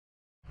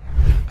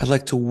I'd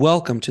like to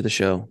welcome to the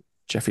show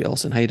Jeffrey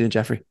Ellison. How you doing,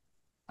 Jeffrey?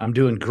 I'm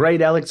doing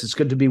great, Alex. It's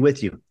good to be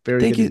with you. Very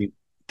Thank good to you. be.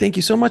 Thank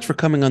you so much for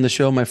coming on the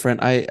show, my friend.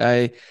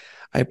 I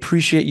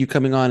appreciate you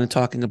coming on and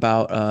talking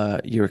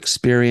about your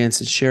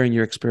experience and sharing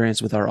your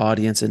experience with our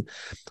audience, and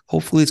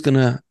hopefully, it's going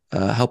to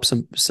help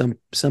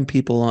some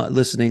people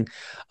listening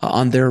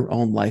on their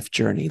own life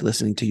journey,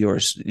 listening to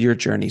your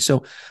journey.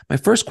 So, my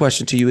first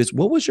question to you is,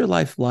 what was your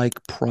life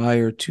like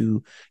prior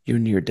to your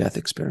near death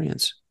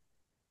experience?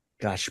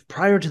 Gosh,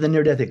 prior to the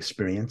near-death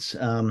experience,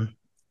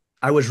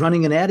 I was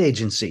running an ad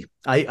agency.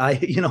 I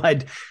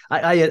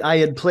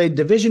had played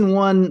Division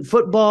I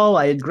football.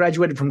 I had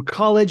graduated from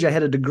college. I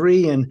had a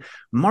degree in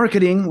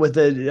marketing with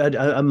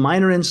a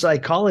minor in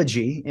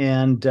psychology,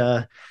 and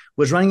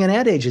was running an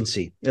ad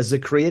agency as the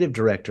creative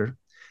director.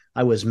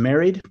 I was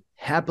married,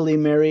 happily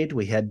married.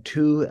 We had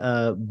two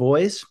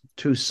boys,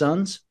 two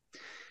sons,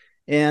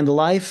 and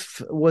life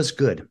was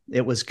good.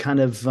 It was kind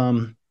of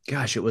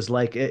gosh, it was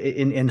like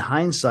in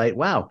hindsight,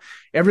 wow,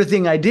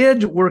 everything I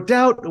did worked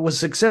out, it was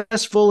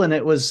successful, and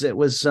it was a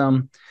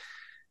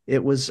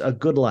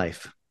good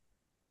life.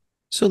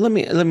 So let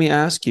me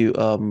ask you,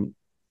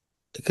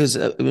 because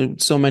I mean,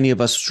 so many of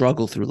us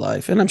struggle through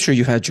life, and I'm sure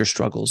you had your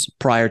struggles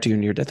prior to your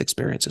near death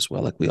experience as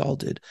well, like we all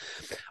did.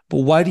 But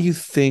why do you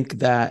think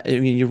that?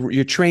 I mean,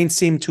 your train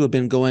seemed to have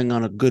been going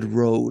on a good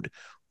road.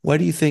 Why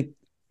do you think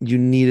you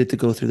needed to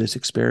go through this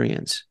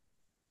experience?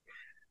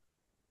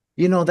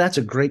 That's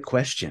a great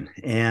question,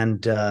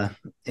 and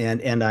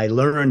I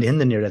learned in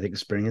the near death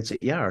experience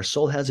that yeah, our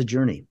soul has a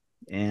journey.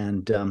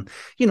 And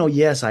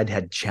yes, I'd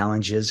had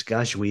challenges.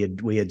 Gosh, we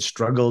had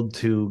struggled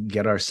to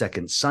get our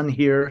second son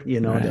here. There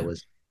Right.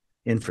 was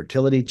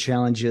infertility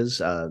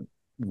challenges.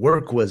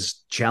 Work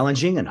was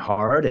challenging and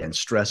hard and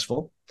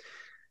stressful.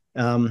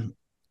 Um,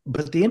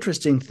 but the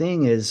interesting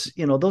thing is,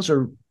 those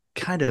are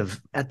kind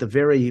of at the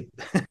very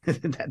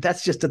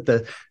that's just at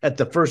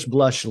the first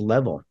blush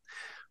level.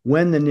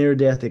 When the near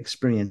death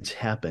experience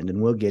happened,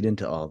 and we'll get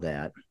into all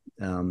that,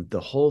 the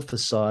whole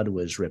facade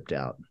was ripped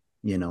out.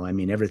 I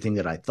mean, everything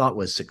that I thought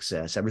was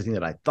success, everything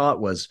that I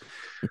thought was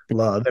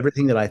love,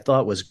 everything that I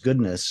thought was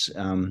goodness,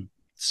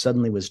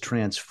 suddenly was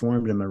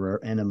transformed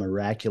in a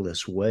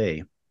miraculous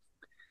way.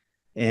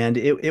 And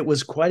it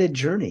was quite a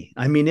journey.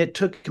 I mean, it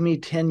took me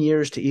 10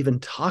 years to even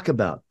talk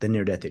about the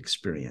near death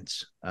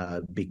experience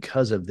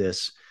because of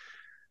this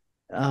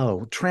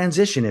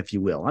transition, if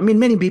you will. I mean,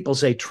 many people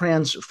say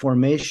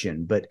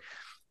transformation, but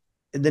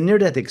the near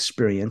death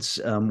experience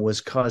was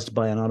caused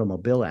by an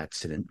automobile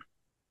accident.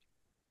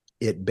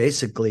 It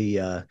basically,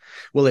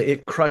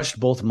 it crushed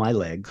both my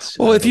legs.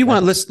 Well, if The you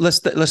left. want,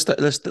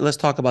 let's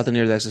talk about the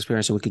near death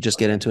experience, so we could just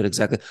get into it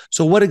exactly.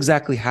 So, what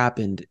exactly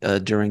happened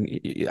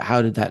during?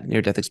 How did that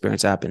near death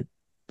experience happen,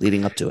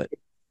 leading up to it?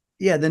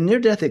 Yeah, the near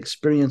death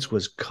experience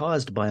was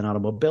caused by an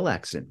automobile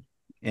accident,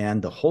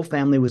 and the whole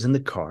family was in the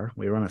car.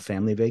 We were on a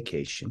family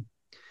vacation,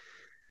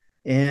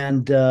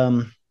 and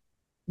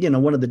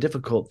one of the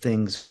difficult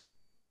things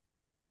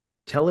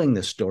telling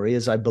this story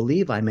is I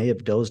believe I may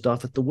have dozed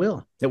off at the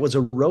wheel. It was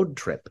a road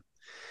trip.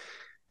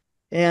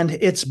 And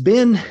it's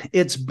been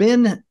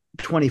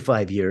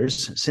 25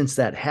 years since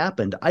that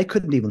happened. I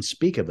couldn't even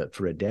speak of it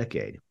for a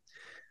decade.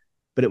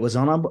 But it was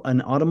on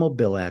an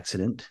automobile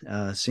accident,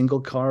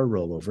 single car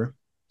rollover.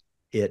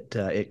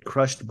 It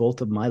crushed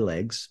both of my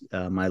legs.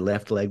 My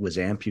left leg was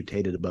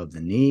amputated above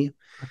the knee.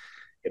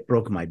 It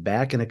broke my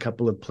back in a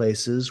couple of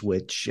places,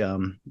 which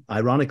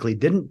ironically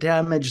didn't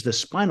damage the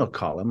spinal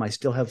column. I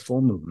still have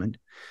full movement.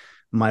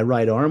 My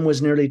right arm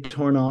was nearly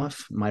torn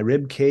off. My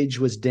rib cage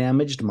was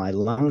damaged. My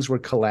lungs were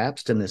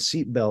collapsed, and the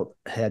seatbelt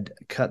had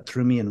cut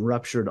through me and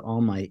ruptured all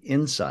my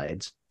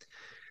insides.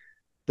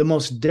 The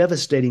most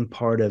devastating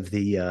part of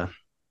the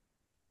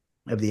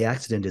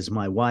accident is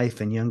my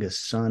wife and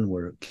youngest son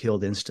were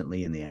killed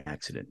instantly in the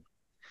accident.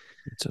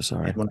 I'm so And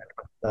sorry. when I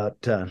talk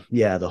about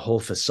the whole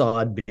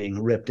facade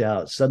being ripped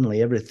out,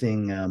 suddenly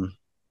everything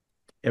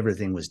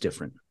was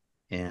different,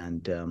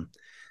 and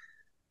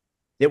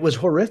it was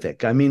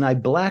horrific. I mean, I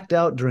blacked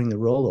out during the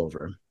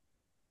rollover,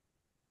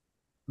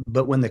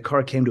 but when the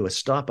car came to a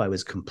stop, I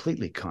was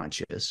completely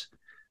conscious.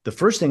 The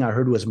first thing I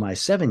heard was my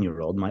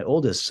 7-year-old, my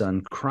oldest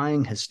son,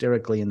 crying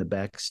hysterically in the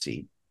back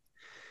seat.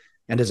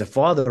 And as a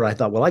father, I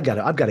thought, well, I've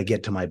got to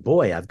get to my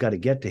boy. I've got to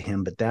get to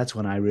him. But that's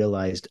when I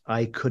realized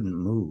I couldn't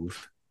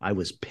move. I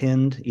was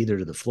pinned either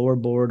to the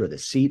floorboard or the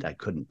seat. I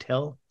couldn't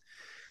tell.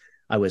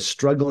 I was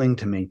struggling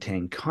to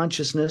maintain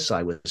consciousness.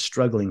 I was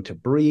struggling to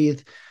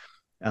breathe.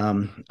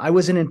 I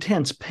was in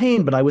intense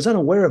pain, but I was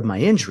unaware of my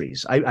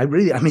injuries. I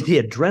mean,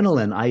 the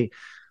adrenaline, I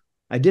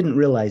didn't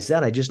realize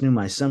that. I just knew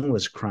my son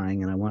was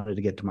crying and I wanted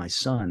to get to my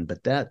son.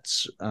 But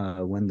that's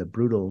when the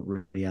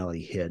brutal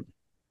reality hit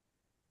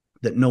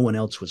that no one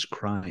else was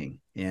crying.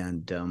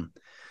 And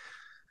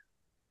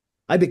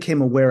I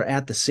became aware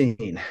at the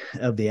scene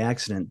of the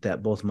accident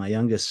that both my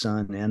youngest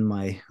son and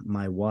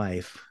my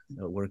wife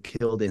were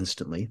killed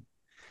instantly.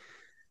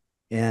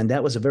 And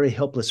that was a very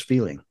helpless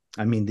feeling.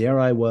 I mean, there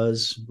I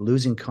was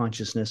losing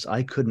consciousness.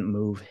 I couldn't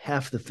move.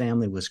 Half the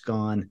family was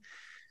gone.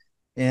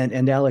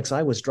 And Alex,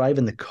 I was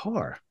driving the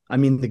car. I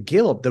mean, the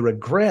guilt, the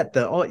regret,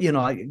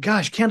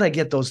 gosh, can't I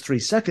get those 3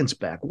 seconds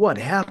back? What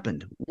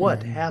happened?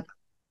 What happened?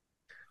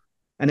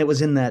 And it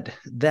was in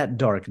that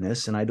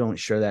darkness, and I don't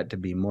share that to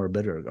be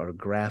morbid or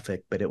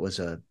graphic, but it was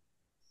a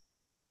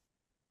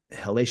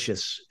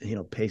hellacious,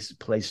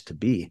 place to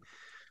be.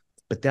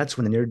 But that's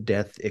when the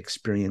near-death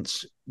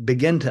experience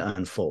began to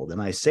unfold. And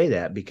I say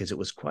that because it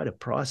was quite a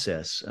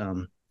process.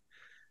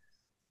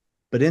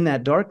 But in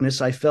that darkness,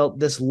 I felt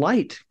this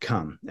light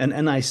come.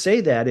 And I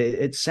say that,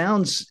 it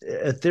sounds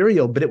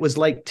ethereal, but it was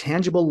like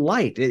tangible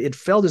light. It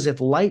felt as if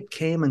light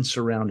came and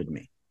surrounded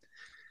me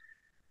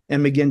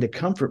and began to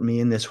comfort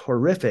me in this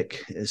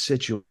horrific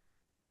situation.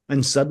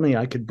 And suddenly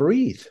I could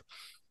breathe.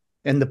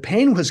 And the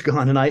pain was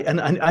gone. And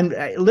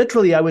I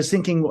literally, I was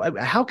thinking,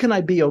 how can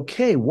I be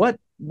okay? What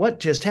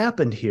just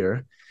happened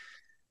here?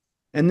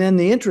 And then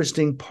the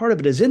interesting part of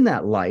it is in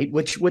that light,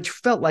 which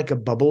felt like a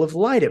bubble of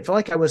light. It felt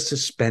like I was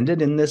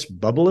suspended in this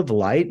bubble of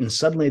light, and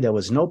suddenly there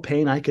was no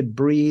pain. I could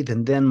breathe.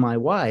 And then my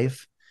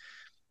wife,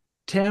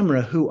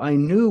 Tamara, who I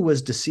knew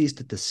was deceased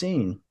at the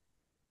scene,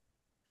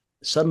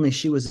 suddenly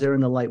she was there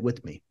in the light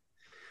with me.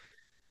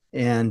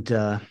 And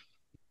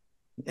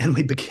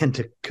we began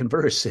to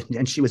converse,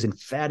 and she was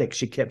emphatic.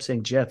 She kept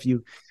saying, Jeff,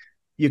 you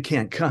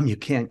can't come. You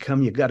can't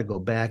come. You got to go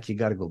back. You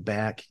got to go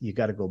back. You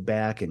got to go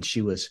back. And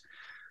she was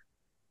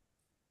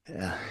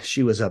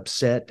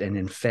upset and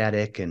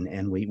emphatic.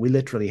 And we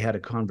literally had a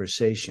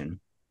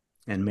conversation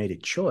and made a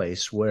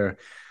choice where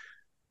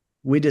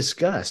we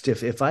discussed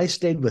if I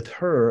stayed with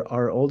her,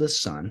 our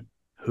oldest son,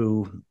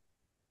 who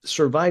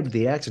survived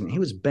the accident, he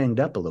was banged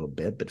up a little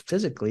bit, but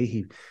physically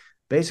he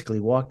basically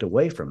walked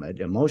away from it.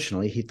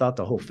 Emotionally, he thought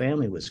the whole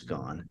family was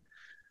gone.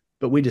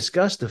 But we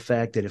discussed the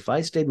fact that if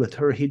I stayed with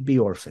her, he'd be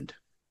orphaned.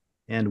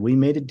 And we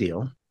made a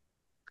deal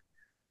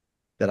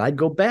that I'd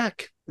go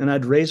back and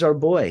I'd raise our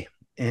boy.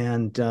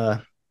 And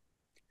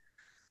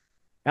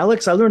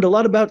Alex, I learned a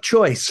lot about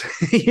choice,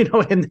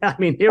 and I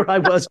mean, here I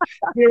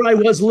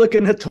was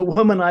looking at the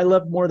woman I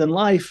loved more than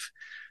life.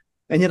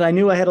 And yet I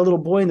knew I had a little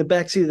boy in the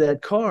backseat of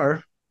that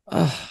car.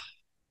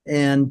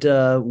 And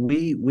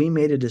we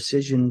made a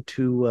decision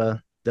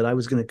that I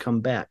was going to come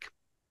back.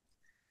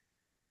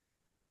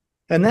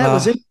 And that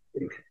was it.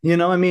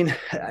 I mean,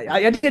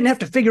 I didn't have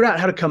to figure out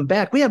how to come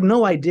back. We have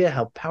no idea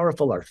how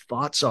powerful our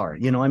thoughts are.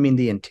 I mean,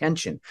 the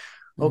intention.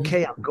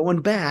 Okay, I'm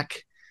going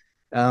back.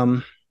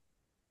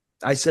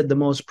 I said the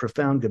most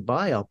profound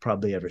goodbye I'll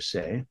probably ever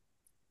say.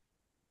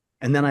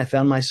 And then I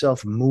found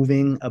myself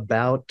moving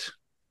about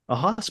a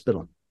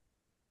hospital.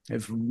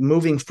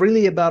 Moving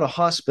freely about a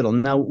hospital.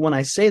 Now, when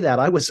I say that,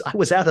 I was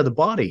out of the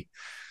body,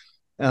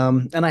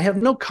 and I have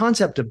no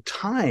concept of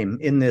time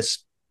in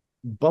this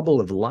bubble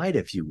of light,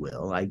 if you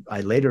will.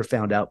 I later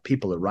found out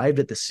people arrived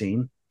at the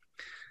scene.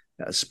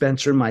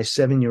 Spencer, my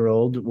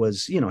 7-year-old,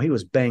 was, he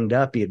was banged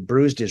up. He had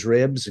bruised his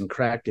ribs and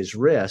cracked his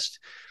wrist.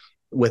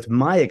 With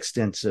my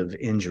extensive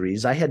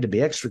injuries, I had to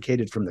be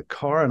extricated from the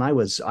car, and I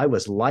was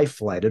life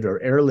flighted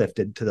or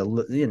airlifted to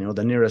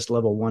the nearest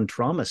level 1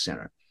 trauma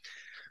center.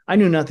 I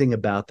knew nothing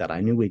about that.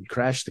 I knew we'd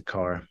crashed the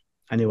car.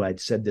 I knew I'd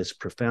said this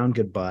profound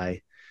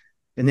goodbye.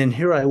 And then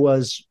here I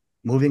was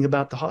moving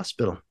about the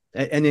hospital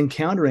and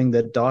encountering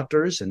the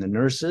doctors and the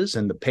nurses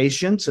and the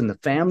patients and the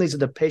families of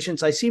the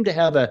patients. I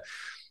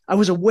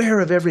was aware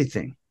of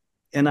everything.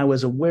 And I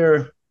was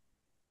aware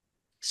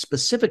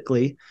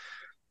specifically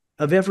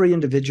of every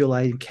individual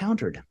I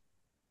encountered.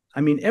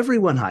 I mean,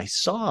 everyone I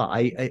saw,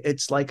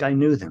 it's like I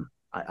knew them.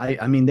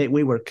 I mean,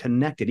 we were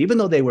connected, even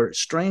though they were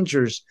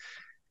strangers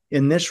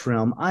in this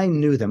realm. I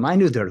knew them. I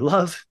knew their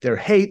love, their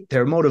hate,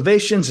 their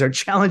motivations, their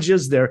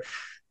challenges, their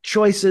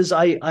choices.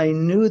 I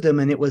knew them,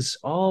 and it was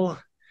all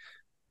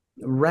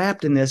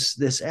wrapped in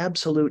this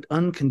absolute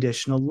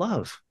unconditional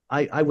love.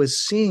 I was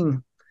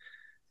seeing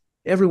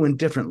everyone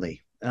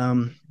differently.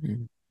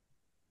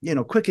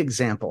 Quick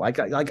example.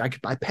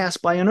 I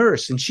passed by a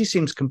nurse, and she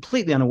seems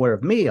completely unaware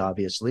of me,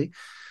 obviously.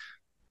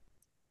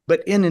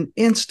 But in an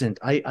instant,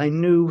 I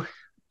knew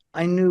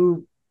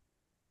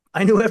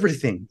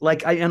everything.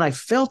 And I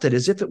felt it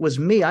as if it was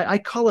me. I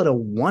call it a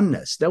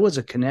oneness. There was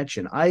a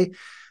connection. I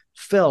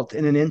felt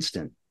in an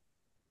instant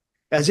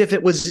as if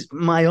it was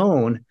my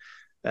own.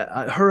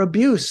 Her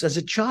abuse as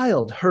a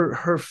child,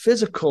 her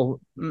physical,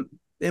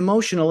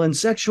 emotional, and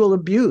sexual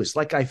abuse.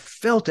 Like I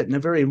felt it in a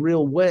very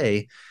real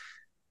way.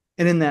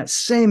 And in that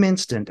same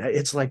instant,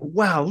 it's like,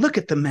 wow, look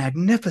at the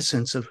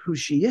magnificence of who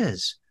she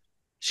is.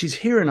 She's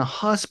here in a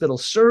hospital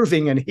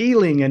serving and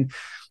healing. And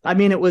I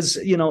mean, it was,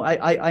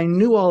 I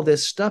knew all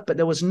this stuff, but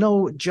there was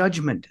no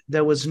judgment.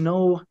 There was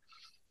no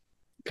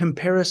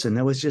comparison.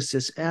 There was just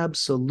this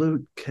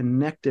absolute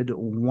connected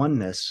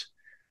oneness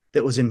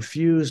that was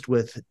infused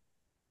with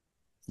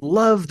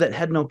love that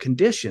had no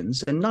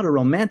conditions, and not a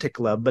romantic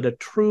love, but a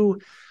true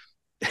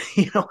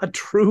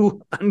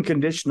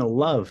unconditional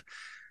love.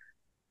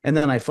 And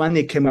then I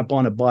finally came up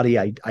on a body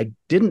I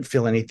didn't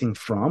feel anything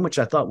from, which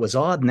I thought was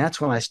odd. And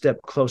that's when I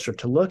stepped closer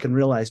to look and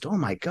realized, oh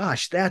my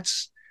gosh,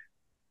 that's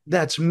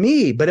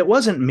me. But it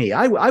wasn't me.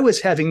 I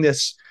was having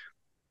this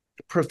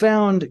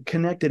profound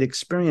connected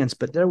experience,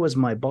 but there was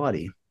my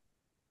body.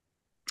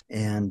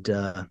 And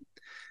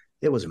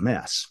it was a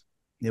mess.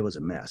 It was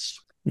a mess.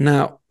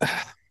 Now,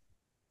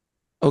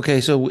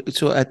 okay, so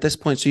at this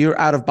point, so you're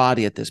out of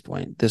body at this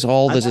point. This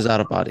is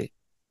out of body.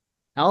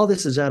 All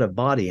this is out of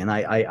body, and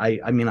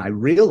I mean, I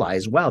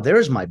realized, wow,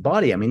 there's my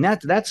body. I mean,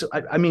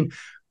 I mean,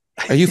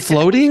 Are you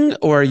floating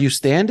or are you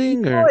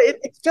standing or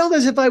it felt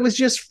as if I was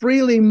just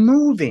freely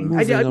moving.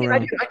 moving I mean,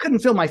 around? I couldn't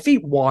feel my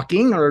feet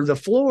walking or the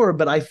floor,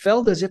 but I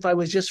felt as if I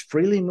was just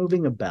freely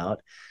moving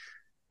about.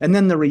 And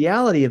then the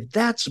reality of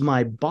that's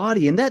my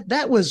body, and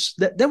that was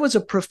there was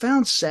a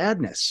profound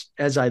sadness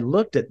as I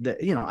looked at the,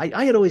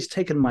 I had always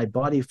taken my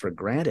body for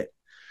granted,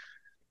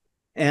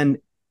 and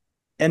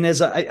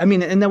as I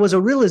mean, and there was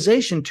a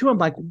realization too. I'm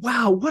like,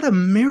 wow, what a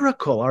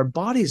miracle our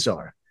bodies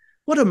are.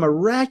 What a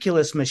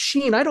miraculous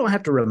machine. I don't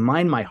have to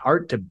remind my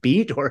heart to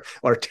beat or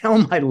tell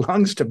my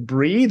lungs to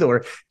breathe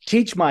or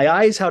teach my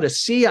eyes how to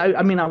see.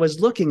 I mean, I was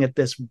looking at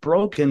this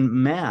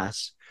broken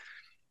mass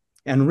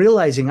and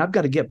realizing I've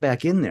got to get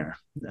back in there.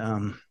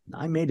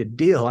 I made a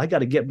deal. I got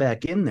to get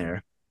back in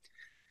there.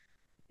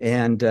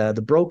 And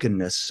the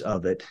brokenness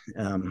of it,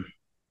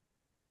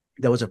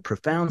 there was a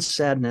profound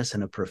sadness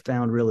and a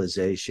profound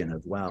realization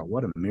of, wow,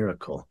 what a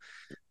miracle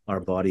our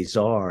bodies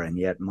are. And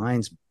yet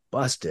mine's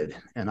busted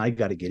and I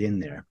got to get in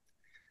there.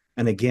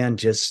 And again,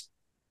 just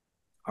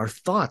our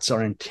thoughts,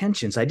 our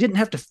intentions. I didn't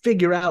have to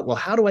figure out, well,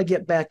 how do I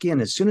get back in?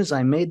 As soon as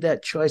I made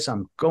that choice,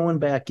 I'm going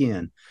back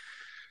in.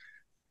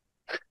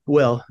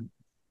 Well,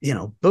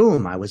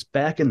 boom, I was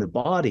back in the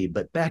body,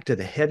 but back to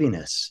the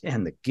heaviness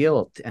and the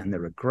guilt and the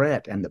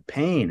regret and the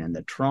pain and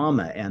the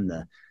trauma and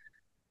the,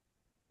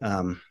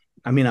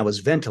 I mean, I was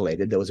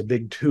ventilated. There was a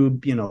big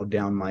tube,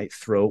 down my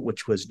throat,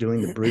 which was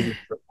doing the breathing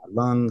for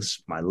my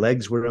lungs. My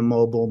legs were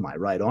immobile. My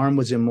right arm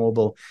was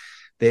immobile.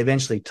 They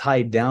eventually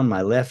tied down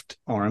my left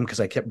arm because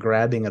I kept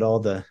grabbing at all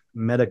the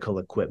medical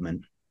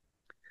equipment.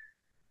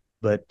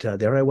 But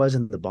there I was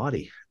in the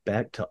body,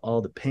 back to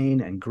all the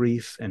pain and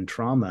grief and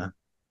trauma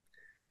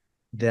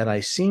that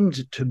I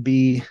seemed to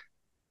be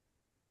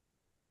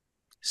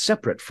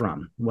separate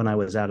from when I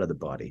was out of the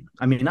body.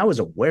 I mean, I was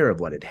aware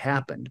of what had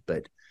happened,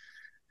 but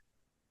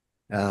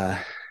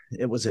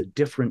it was a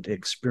different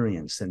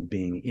experience than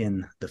being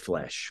in the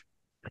flesh.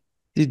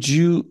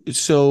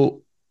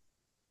 So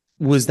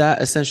was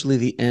that essentially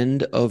the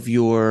end of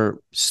your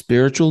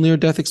spiritual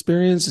near-death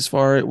experience as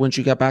far as once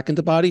you got back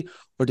into body,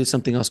 or did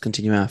something else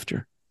continue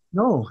after?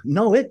 No,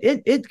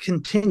 it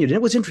continued.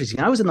 It was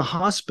interesting. I was in the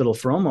hospital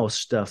for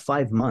almost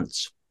 5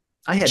 months.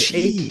 I had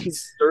Jeez. 18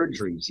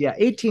 surgeries. Yeah,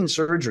 18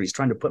 surgeries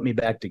trying to put me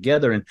back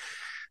together. And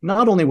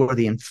not only were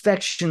the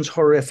infections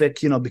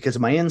horrific, because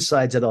my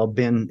insides had all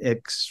been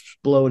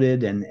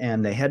exploded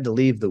and they had to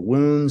leave the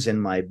wounds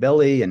in my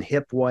belly and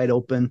hip wide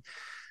open.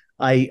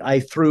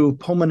 I threw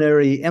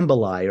pulmonary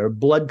emboli or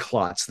blood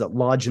clots that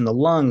lodge in the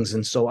lungs.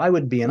 And so I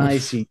would be in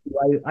ICU.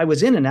 I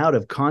was in and out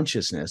of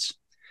consciousness.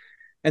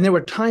 And there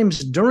were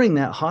times during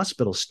that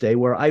hospital stay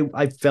where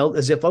I felt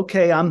as if,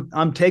 okay,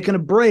 I'm taking a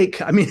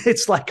break. I mean,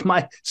 it's like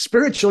my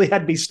spiritually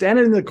had to be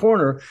standing in the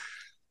corner,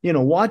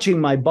 watching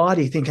my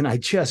body thinking, I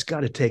just got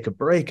to take a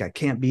break. I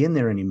can't be in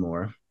there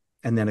anymore.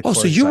 And then, of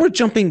course, so you were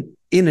jumping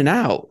in and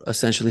out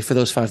essentially for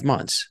those 5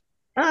 months.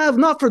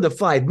 Not for the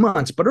 5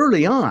 months, but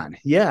early on.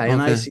 Yeah.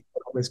 And Okay.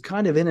 I was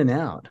kind of in and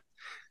out.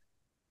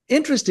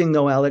 Interesting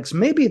though, Alex,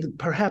 maybe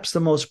perhaps the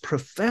most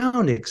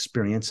profound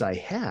experience I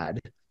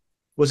had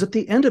was at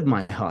the end of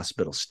my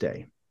hospital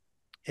stay.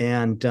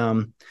 And,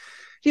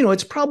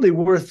 it's probably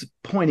worth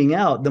pointing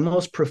out the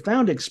most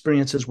profound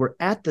experiences were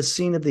at the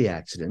scene of the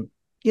accident,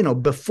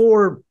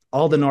 before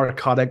all the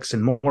narcotics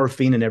and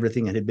morphine and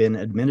everything had been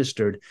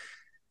administered.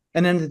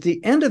 And then at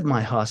the end of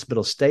my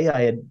hospital stay,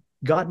 I had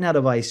gotten out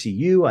of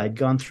ICU. I had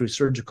gone through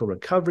surgical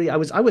recovery. I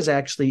was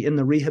actually in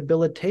the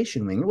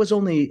rehabilitation wing. It was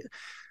only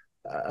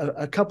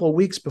a couple of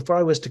weeks before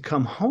I was to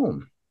come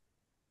home.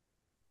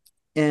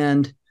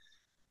 And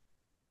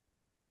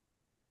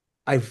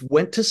I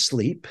went to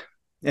sleep.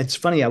 It's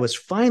funny. I was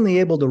finally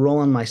able to roll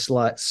on my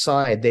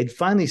side. They'd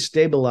finally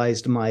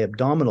stabilized my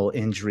abdominal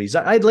injuries.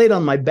 I'd laid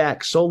on my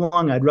back so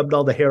long, I'd rubbed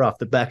all the hair off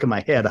the back of my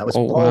head. I was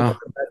bald on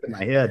the back of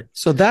my head.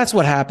 So that's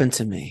what happened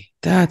to me.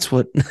 That's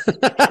what.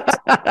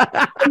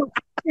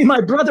 my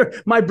brother,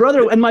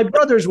 and my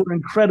brothers were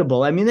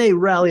incredible. I mean, they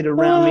rallied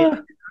around me.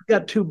 I've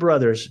got 2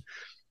 brothers.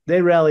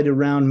 They rallied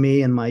around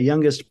me, and my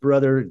youngest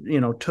brother,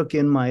 took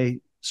in my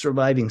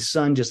surviving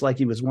son just like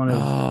he was one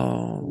of.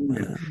 Oh,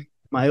 man.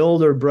 My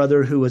older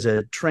brother, who was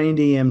a trained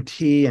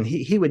EMT, and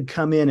he would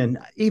come in and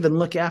even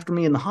look after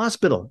me in the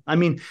hospital. I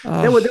mean,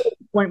 there was a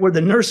point where the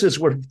nurses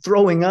were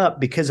throwing up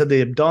because of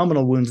the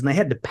abdominal wounds, and they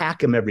had to pack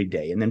them every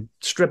day and then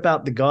strip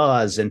out the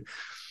gauze. And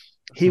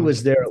he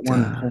was there at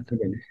one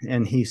point,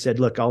 and he said,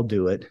 "Look, I'll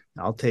do it.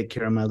 I'll take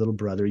care of my little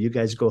brother. You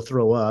guys go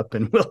throw up,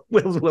 and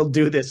we'll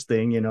do this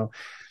thing,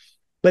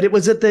 But it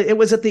was at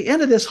the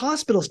end of this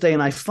hospital stay,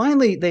 and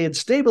they had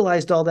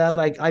stabilized all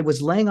that. I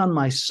was laying on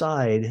my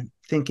side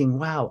thinking,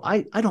 wow,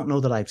 I don't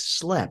know that I've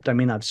slept. I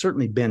mean, I've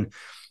certainly been,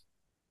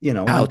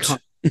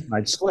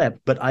 I'd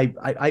slept, but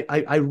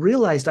I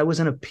realized I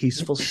was in a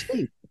peaceful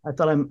sleep. I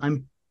thought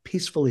I'm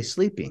peacefully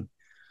sleeping.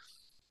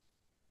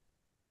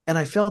 And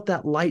I felt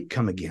that light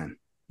come again,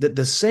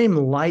 the same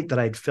light that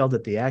I'd felt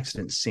at the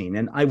accident scene.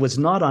 And I was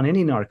not on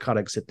any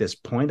narcotics at this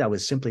point. I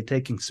was simply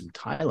taking some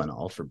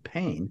Tylenol for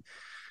pain.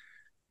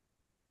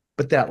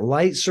 But that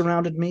light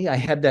surrounded me. I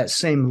had that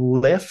same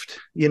lift,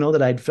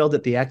 that I'd felt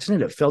at the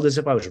accident. It felt as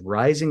if I was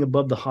rising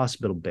above the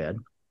hospital bed.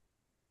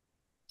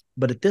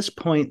 But at this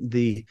point,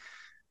 the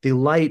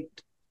light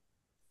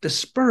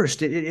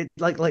dispersed. It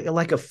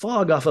like a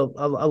fog off a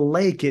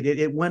lake.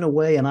 It went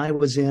away, and I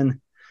was in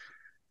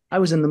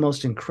the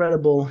most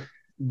incredible,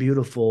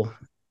 beautiful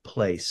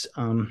place.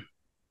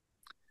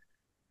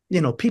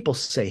 People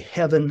say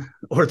heaven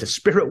or the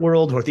spirit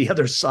world or the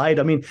other side.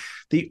 I mean,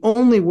 the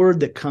only word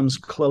that comes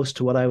close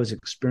to what I was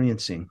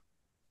experiencing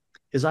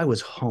is I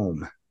was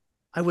home.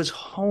 I was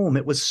home.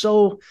 I was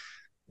so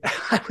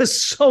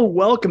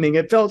welcoming.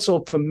 It felt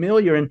so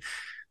familiar.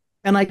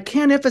 And I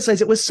can't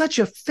emphasize, it was such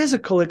a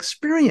physical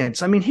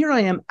experience. I mean, here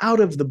I am out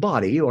of the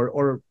body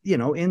or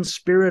in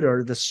spirit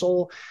or the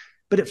soul,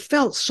 but it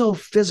felt so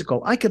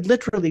physical. I could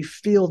literally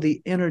feel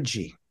the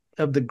energy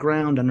of the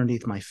ground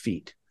underneath my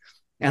feet.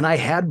 And I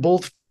had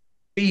both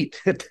feet.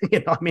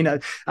 They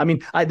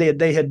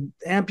had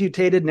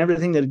amputated and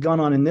everything that had gone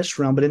on in this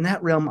realm, but in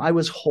that realm, I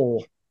was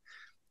whole.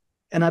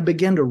 And I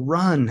began to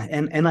run,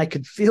 and I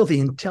could feel the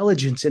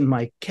intelligence in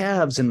my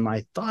calves and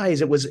my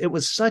thighs. It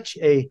was such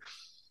a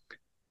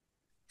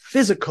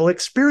physical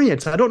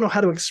experience. I don't know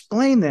how to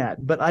explain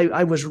that, but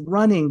I was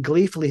running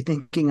gleefully,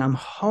 thinking I'm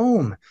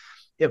home.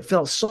 It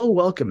felt so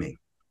welcoming,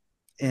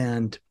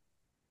 and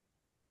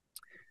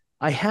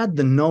I had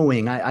the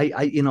knowing.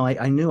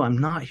 I knew I'm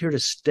not here to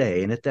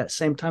stay. And at that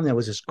same time, there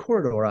was this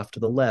corridor off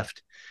to the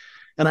left,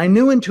 and I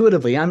knew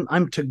intuitively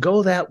I'm to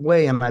go that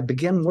way. And I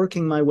began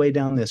working my way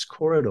down this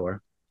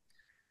corridor.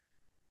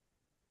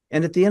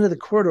 And at the end of the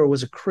corridor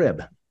was a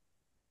crib.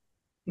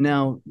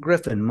 Now,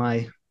 Griffin,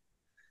 my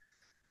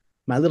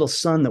little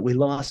son that we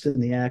lost in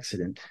the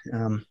accident,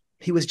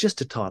 he was just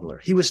a toddler.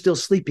 He was still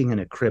sleeping in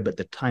a crib at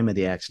the time of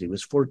the accident. He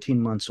was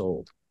 14 months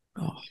old.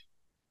 Oh.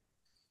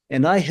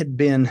 And I had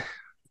been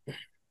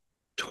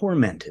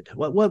tormented.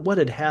 What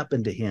had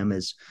happened to him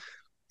is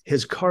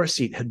his car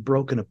seat had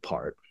broken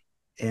apart,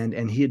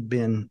 and he had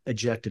been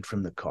ejected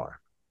from the car.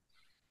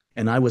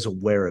 And I was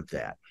aware of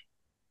that.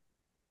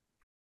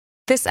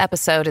 This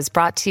episode is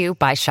brought to you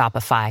by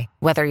Shopify.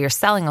 Whether you're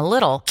selling a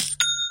little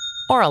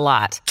or a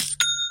lot,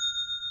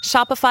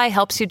 Shopify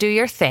helps you do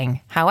your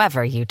thing,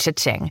 however you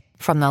cha-ching.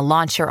 From the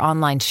launch your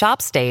online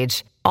shop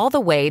stage, all the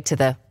way to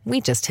the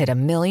we just hit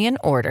 1 million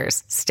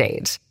orders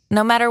stage.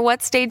 No matter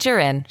what stage you're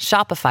in,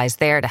 Shopify's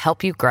there to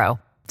help you grow.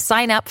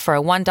 Sign up for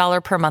a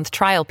 $1 per month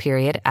trial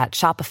period at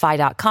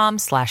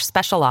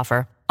shopify.com/special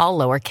offer, all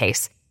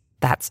lowercase.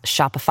 That's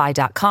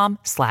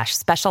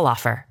shopify.com/special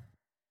offer.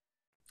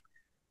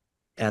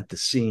 At the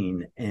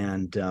scene,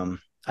 and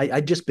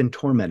I'd just been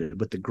tormented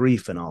with the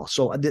grief and all.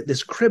 So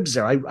this crib's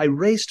there. I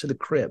race to the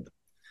crib,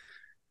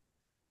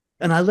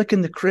 and I look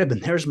in the crib,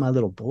 and there's my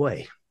little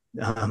boy,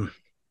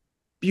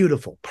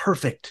 beautiful,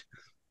 perfect.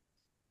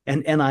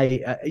 And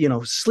I,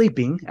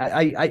 sleeping.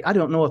 I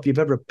don't know if you've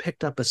ever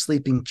picked up a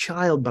sleeping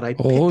child, but I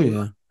picked him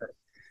up.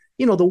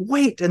 The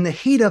weight and the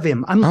heat of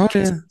him. I'm like,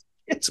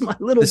 it's my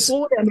little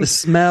boy. I mean, the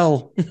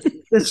smell.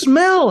 The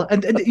smell.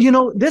 And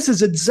this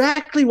is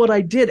exactly what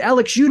I did.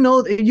 Alex,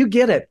 you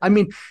get it. I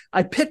mean,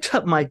 I picked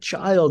up my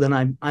child,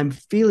 and I'm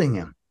feeling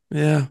him.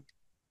 Yeah.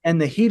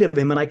 And the heat of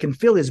him, and I can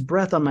feel his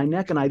breath on my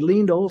neck. And I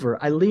leaned over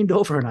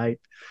and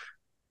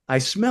I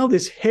smell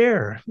this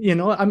hair,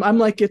 I'm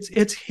like,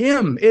 it's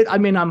him.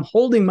 I'm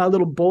holding my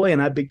little boy,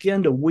 and I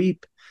began to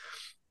weep,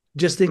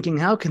 just thinking,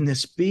 how can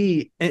this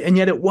be? And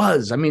yet it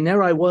was. I mean,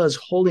 there I was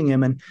holding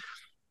him. And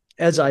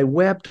as I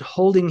wept,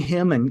 holding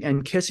him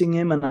and kissing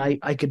him, and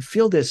I could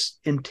feel this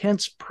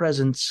intense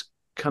presence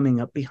coming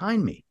up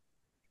behind me,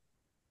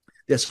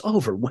 this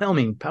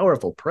overwhelming,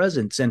 powerful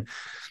presence. And,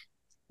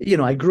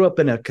 I grew up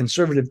in a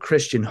conservative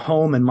Christian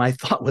home, and my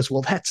thought was,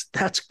 well,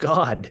 that's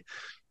God.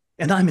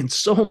 And I'm in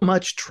so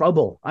much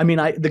trouble. I mean,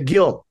 the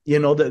guilt,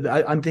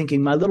 I'm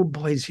thinking my little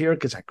boy's here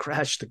because I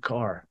crashed the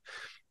car.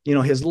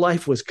 His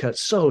life was cut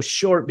so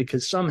short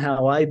because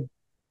somehow I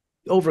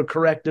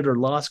overcorrected or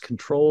lost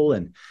control.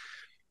 And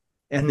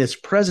this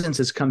presence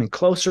is coming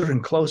closer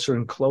and closer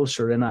and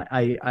closer. And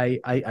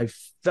I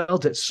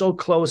felt it so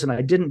close, and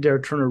I didn't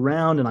dare turn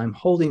around, and I'm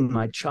holding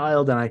my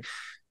child. And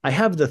I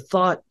have the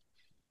thought,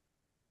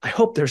 I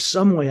hope there's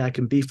some way I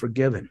can be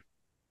forgiven.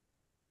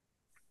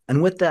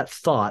 And with that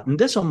thought, and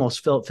this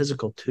almost felt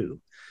physical too,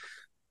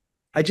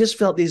 I just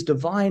felt these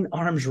divine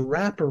arms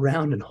wrap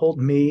around and hold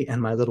me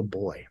and my little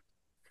boy.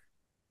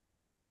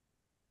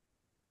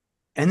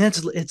 And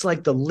it's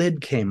like the lid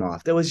came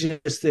off. There was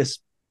just this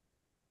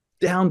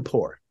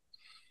downpour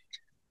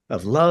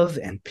of love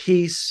and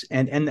peace.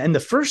 And the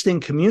first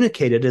thing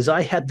communicated is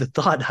I had the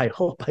thought, I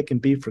hope I can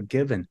be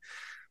forgiven.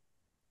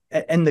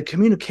 And the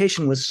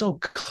communication was so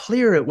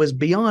clear. It was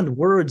beyond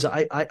words.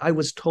 I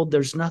was told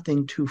there's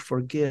nothing to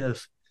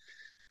forgive.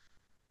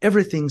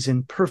 Everything's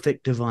in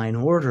perfect divine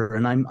order.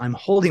 And I'm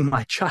holding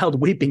my child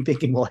weeping,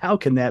 thinking, well, how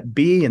can that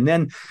be? And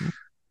then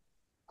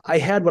I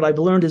had what I've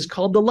learned is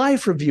called the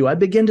life review. I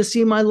began to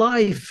see my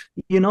life.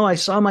 I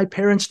saw my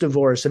parents'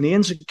 divorce and the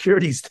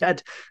insecurities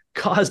that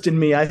caused in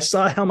me. I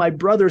saw how my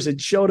brothers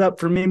had showed up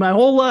for me my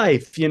whole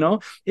life.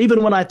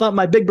 Even when I thought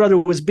my big brother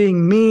was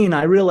being mean,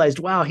 I realized,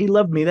 wow, he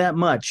loved me that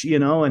much,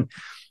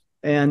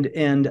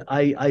 and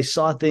I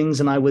saw things,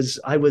 and I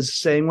was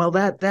saying, well,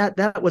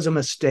 that was a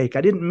mistake.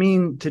 I didn't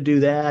mean to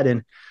do that.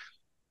 And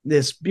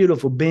this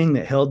beautiful being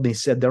that held me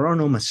said, there are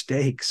no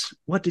mistakes.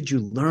 What did you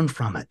learn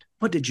from it?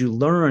 What did you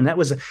learn? That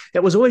was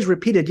always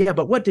repeated. Yeah,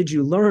 but what did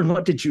you learn?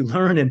 What did you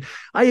learn? And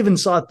I even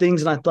saw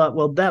things and I thought,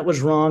 well, that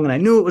was wrong. And I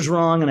knew it was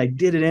wrong and I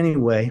did it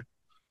anyway.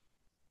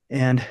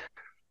 And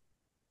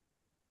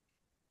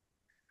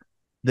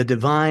the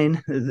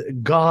divine,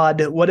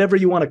 God, whatever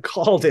you want to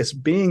call this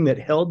being that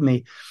held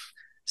me,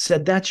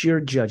 said, that's your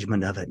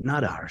judgment of it,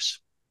 not ours.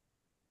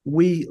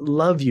 We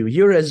love you.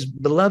 You're as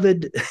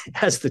beloved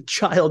as the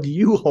child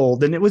you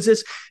hold. And it was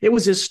this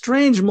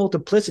strange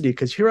multiplicity,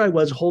 because here I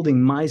was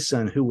holding my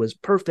son who was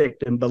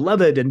perfect and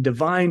beloved and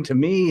divine to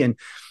me. And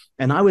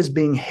I was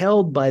being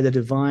held by the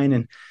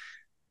divine,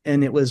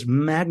 and it was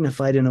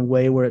magnified in a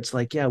way where it's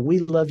like, yeah, we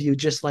love you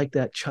just like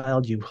that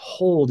child you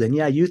hold. And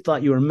yeah, you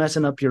thought you were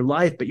messing up your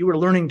life, but you were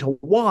learning to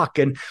walk,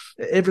 and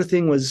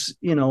everything was,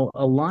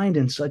 aligned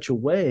in such a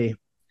way.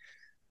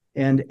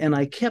 And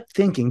I kept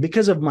thinking,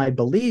 because of my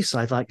beliefs,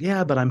 I thought,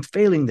 yeah, but I'm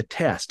failing the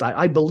test.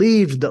 I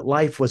believed that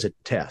life was a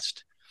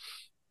test.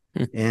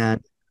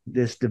 And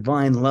this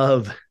divine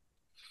love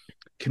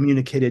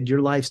communicated,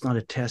 your life's not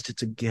a test,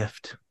 it's a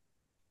gift.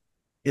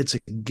 It's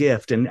a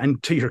gift.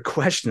 And to your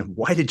question of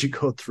why did you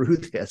go through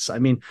this? I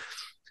mean,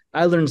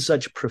 I learned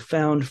such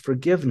profound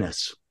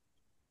forgiveness.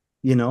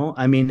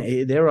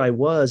 There I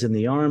was in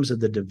the arms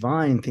of the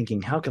divine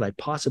thinking, how could I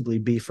possibly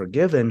be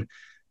forgiven?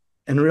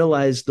 And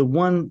realized the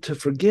one to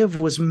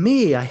forgive was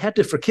me. I had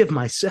to forgive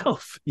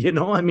myself.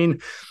 I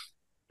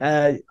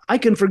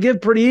can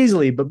forgive pretty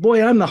easily, but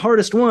boy, I'm the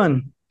hardest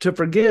one to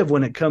forgive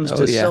when it comes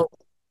to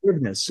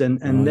self-forgiveness.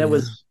 And there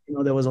was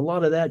a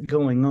lot of that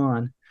going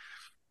on.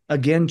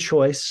 Again,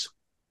 choice.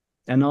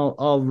 And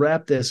I'll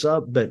wrap this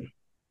up, but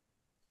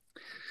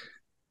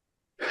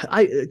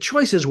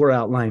choices were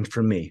outlined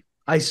for me.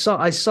 I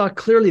saw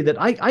clearly that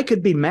I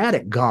could be mad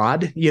at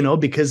God,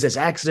 because this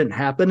accident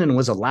happened and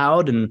was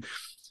allowed, and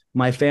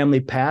my family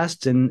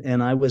passed,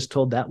 and I was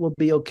told that will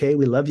be okay.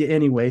 We love you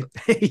anyway,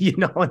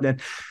 and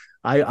then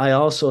I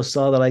also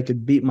saw that I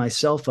could beat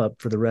myself up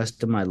for the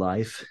rest of my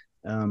life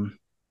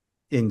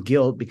in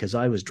guilt because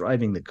I was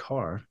driving the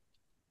car.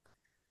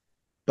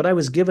 But I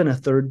was given a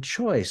third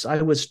choice.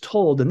 I was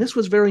told, and this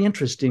was very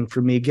interesting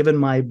for me, given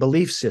my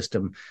belief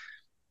system.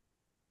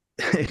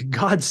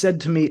 God said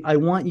to me, I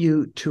want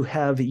you to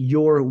have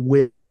your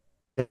will.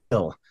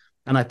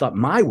 And I thought,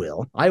 my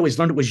will? I always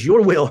learned it was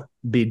your will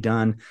be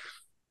done.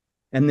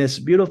 And this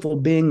beautiful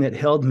being that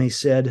held me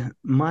said,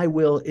 my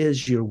will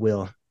is your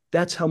will.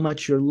 That's how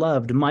much you're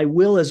loved. My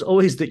will is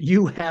always that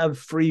you have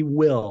free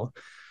will.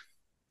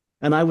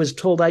 And I was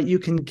told, you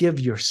can give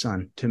your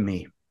son to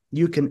me.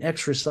 You can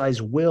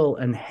exercise will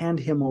and hand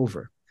him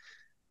over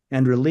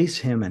and release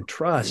him and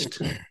trust.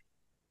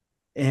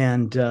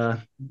 And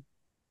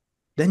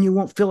then you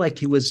won't feel like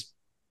he was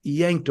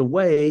yanked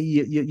away.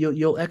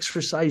 You'll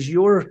exercise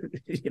your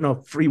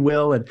free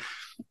will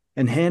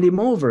and hand him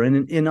over.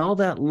 And in all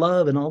that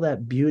love and all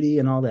that beauty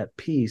and all that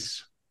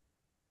peace,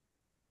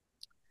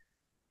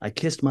 I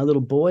kissed my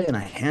little boy and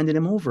I handed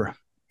him over.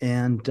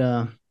 And,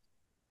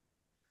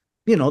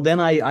 then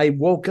I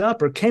woke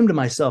up, or came to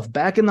myself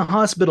back in the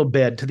hospital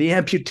bed, to the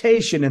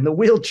amputation and the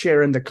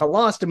wheelchair and the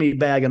colostomy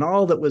bag and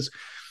all that was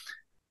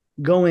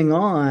going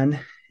on.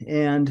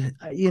 And,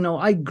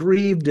 I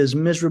grieved as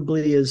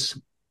miserably as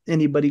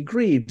anybody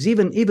grieves,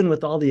 even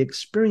with all the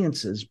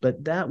experiences.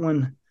 But that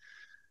one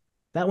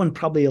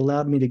probably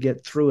allowed me to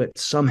get through it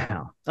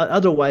somehow.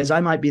 Otherwise,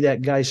 I might be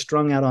that guy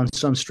strung out on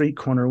some street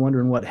corner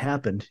wondering what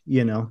happened,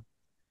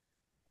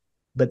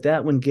 But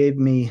that one gave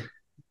me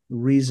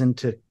reason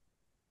to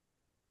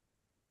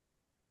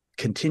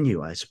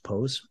continue, I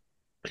suppose.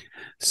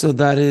 So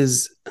that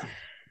is,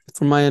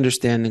 from my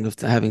understanding of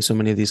having so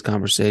many of these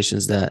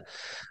conversations, that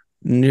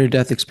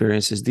near-death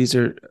experiences, these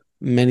are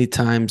many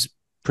times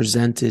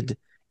presented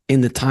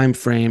in the time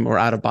frame, or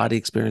out-of-body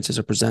experiences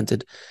are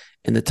presented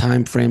in the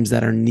time frames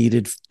that are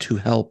needed to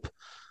help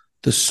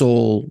the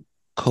soul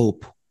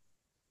cope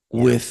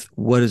with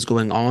what is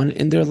going on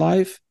in their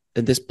life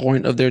at this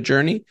point of their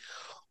journey,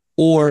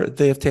 or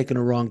they have taken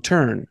a wrong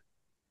turn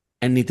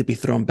and need to be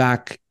thrown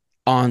back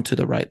onto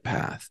the right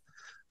path.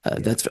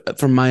 That's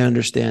from my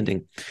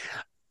understanding.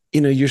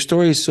 Your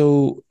story is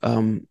so,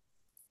 in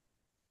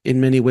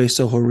many ways,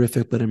 so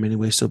horrific, but in many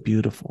ways so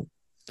beautiful.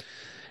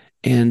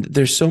 And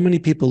there's so many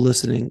people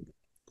listening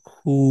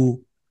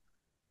who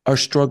are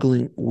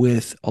struggling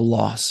with a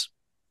loss,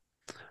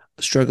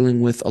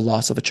 struggling with a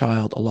loss of a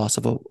child, a loss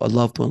of a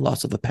loved one,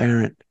 loss of a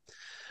parent.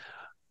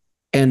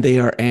 And they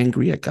are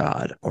angry at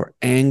God or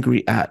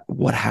angry at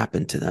what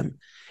happened to them.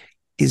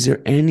 Is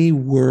there any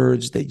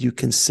words that you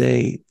can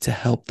say to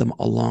help them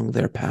along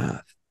their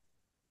path?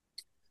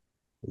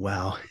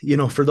 Wow.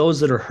 For those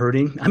that are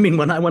hurting, I mean,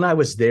 when I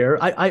was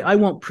there, I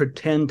won't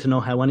pretend to know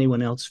how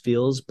anyone else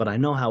feels, but I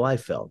know how I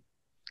felt.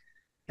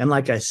 And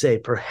like I say,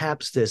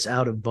 perhaps this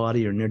out of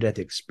body or near death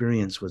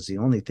experience was the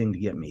only thing to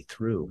get me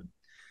through.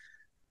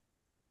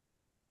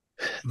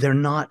 They're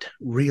not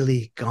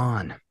really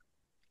gone.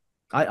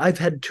 I've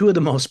had two of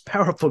the most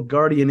powerful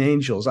guardian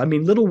angels. I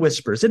mean, little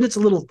whispers, and it's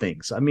little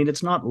things. I mean,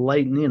 it's not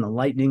lightning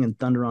and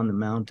thunder on the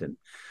mountain.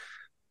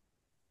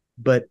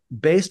 But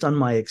based on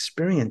my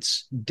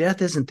experience,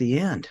 death isn't the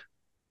end.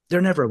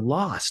 They're never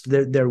lost.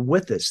 They're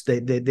with us. They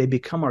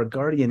become our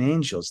guardian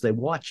angels. They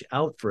watch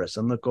out for us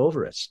and look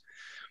over us.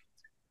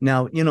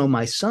 Now,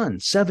 my son,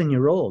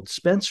 7-year-old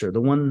Spencer,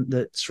 the one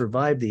that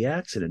survived the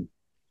accident,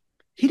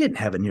 he didn't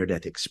have a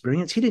near-death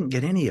experience. He didn't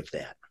get any of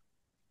that.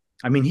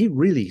 I mean, he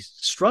really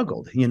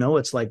struggled.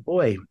 It's like,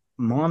 boy,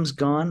 mom's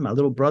gone, my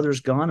little brother's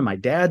gone, and my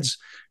dad's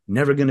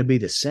never going to be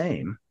the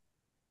same.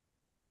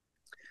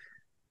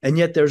 And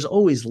yet there's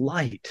always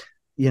light.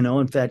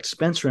 In fact,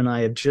 Spencer and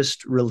I have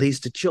just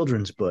released a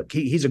children's book.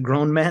 He's a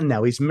grown man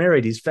now. He's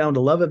married. He's found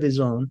a love of his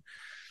own.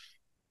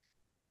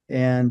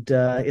 And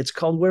it's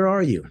called Where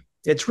Are You?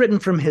 It's written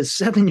from his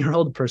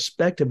 7-year-old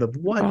perspective of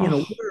what,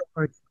 where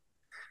are you?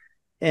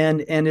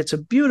 And it's a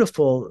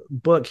beautiful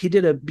book. He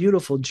did a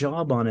beautiful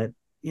job on it,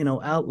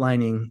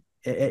 outlining.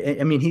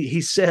 I mean,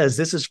 he says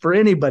this is for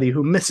anybody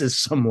who misses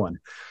someone.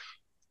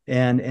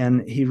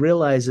 And he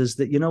realizes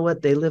that,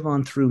 what, they live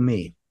on through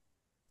me.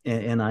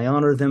 And I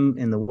honor them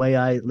in the way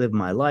I live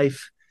my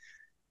life.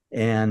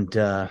 And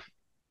they're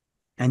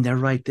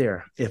right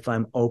there if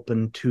I'm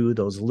open to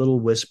those little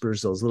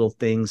whispers, those little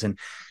things. And,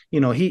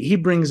 he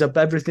brings up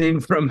everything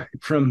from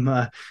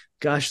the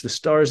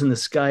stars in the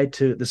sky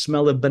to the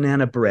smell of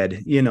banana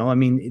bread. I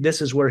mean,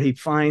 this is where he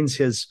finds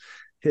his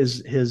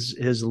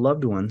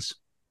loved ones.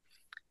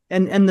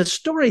 And the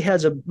story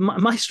has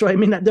my story. I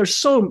mean, there's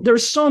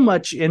so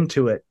much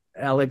into it,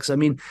 Alex. I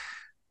mean,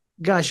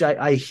 gosh,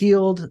 I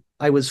healed.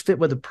 I was fit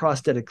with a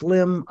prosthetic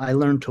limb. I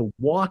learned to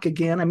walk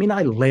again. I mean,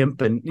 I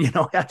limp and,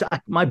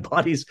 my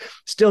body's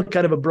still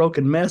kind of a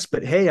broken mess,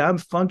 but hey, I'm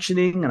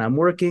functioning and I'm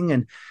working,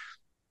 and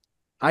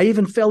I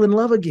even fell in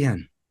love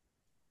again.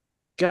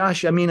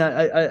 Gosh, I mean,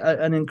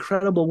 an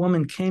incredible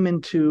woman came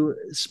into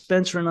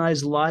Spencer and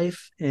I's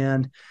life,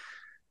 and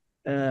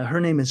her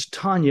name is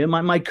Tanya.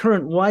 My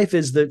current wife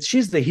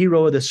she's the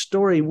hero of the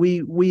story.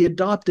 We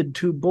adopted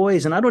 2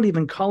 boys, and I don't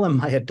even call them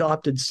my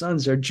adopted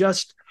sons. They're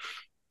just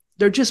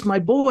my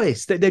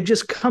boys. They've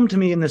just come to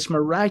me in this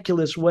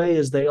miraculous way,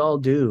 as they all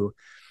do.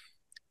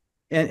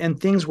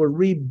 And things were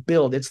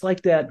rebuilt. It's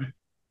like that.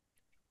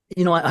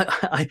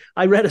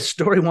 I read a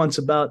story once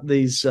about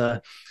these.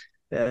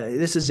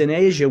 This is in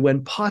Asia.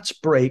 When pots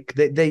break,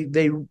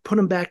 they put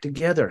them back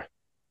together,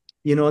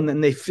 and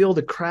then they fill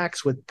the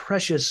cracks with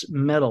precious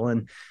metal.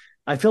 And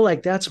I feel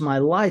like that's my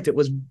life. It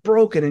was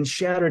broken and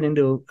shattered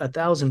into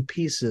 1,000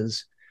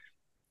 pieces.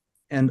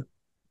 And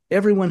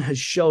everyone has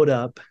showed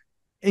up,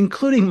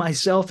 including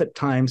myself at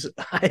times.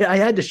 I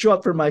had to show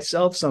up for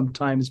myself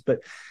sometimes,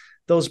 but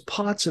those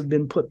pots have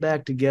been put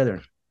back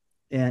together.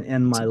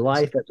 And my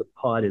life as a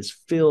pot is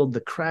filled.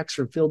 The cracks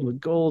are filled with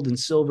gold and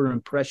silver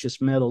and precious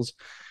metals.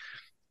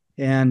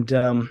 And,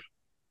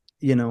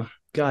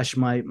 gosh,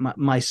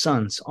 my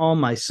sons, all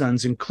my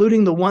sons,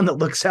 including the one that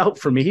looks out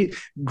for me,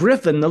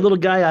 Griffin, the little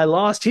guy I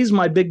lost, he's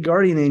my big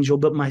guardian angel.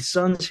 But my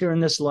sons here in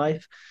this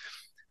life,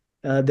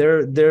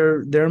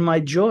 they're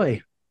my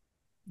joy.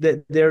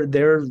 That they're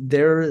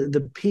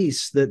the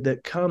peace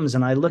that comes.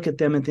 And I look at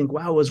them and think,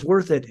 wow, it was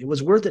worth it. It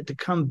was worth it to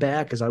come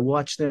back as I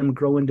watch them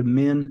grow into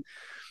men.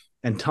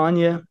 And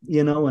Tanya,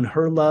 and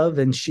her love,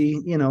 and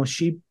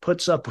she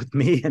puts up with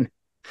me. And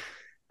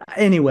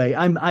anyway,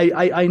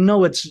 I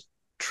know it's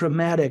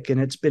traumatic and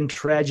it's been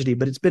tragedy,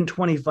 but it's been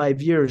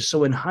 25 years.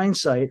 So in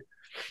hindsight,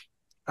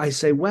 I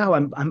say,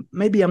 wow,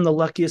 maybe I'm the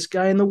luckiest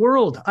guy in the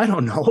world. I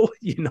don't know.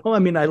 I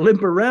mean, I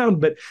limp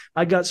around, but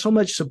I got so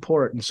much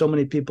support and so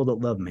many people that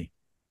love me.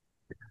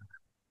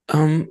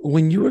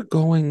 When you were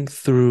going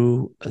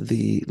through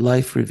the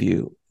life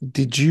review,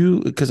 did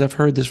you, because I've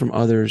heard this from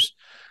others,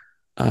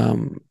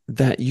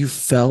 that you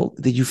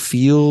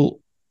feel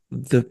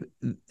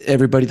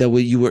everybody that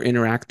you were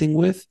interacting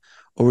with,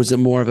 or was it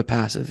more of a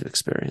passive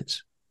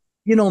experience?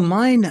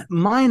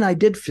 Mine, I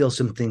did feel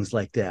some things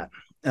like that.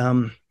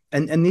 And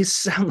these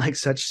sound like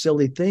such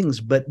silly things,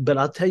 but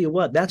I'll tell you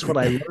what, that's what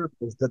I learned,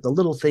 is that the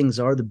little things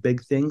are the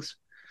big things.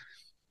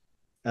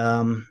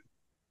 For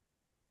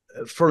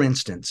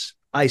instance,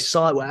 I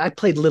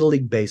played Little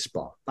League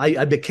baseball.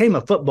 I became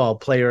a football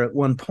player at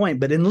one point,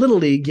 but in Little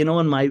League,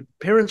 and my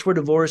parents were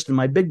divorced and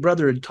my big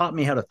brother had taught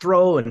me how to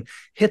throw and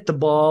hit the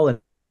ball. And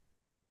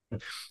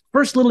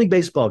first Little League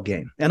baseball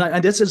game.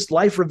 And this is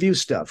life review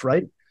stuff,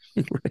 right?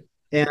 Right.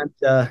 And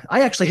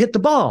I actually hit the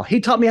ball. He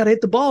taught me how to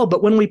hit the ball,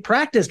 but when we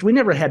practiced, we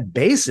never had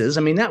bases.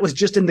 I mean, that was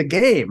just in the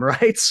game,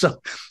 right?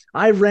 So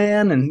I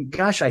ran, and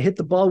gosh, I hit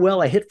the ball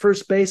well. I hit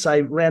first base.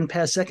 I ran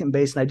past second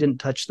base, and I didn't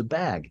touch the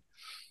bag.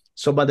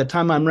 So by the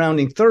time I'm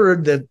rounding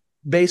third, the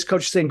base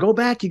coach is saying, go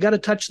back, you got to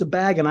touch the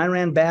bag. And I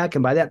ran back.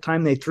 And by that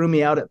time they threw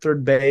me out at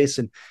third base.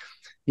 And,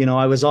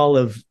 I was all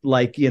of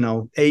 8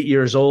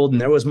 years old,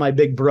 and there was my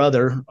big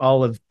brother,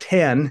 all of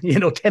 10,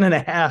 10 and a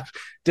half,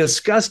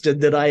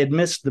 disgusted that I had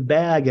missed the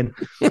bag. And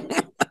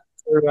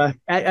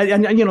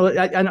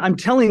I'm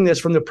telling this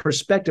from the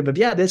perspective of,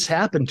 this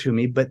happened to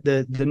me, but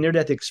the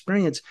near-death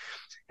experience,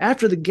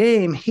 after the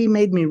game, he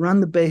made me run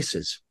the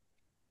bases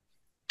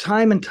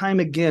time and time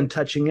again,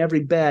 touching every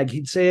bag.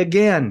 He'd say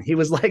again, he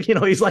was like,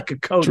 he's like a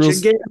coach.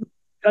 Again,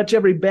 touch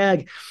every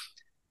bag.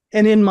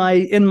 And in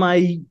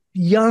my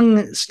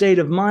young state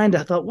of mind,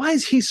 I thought, why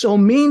is he so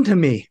mean to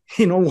me?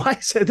 Why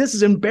this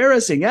is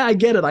embarrassing. Yeah, I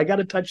get it. I got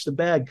to touch the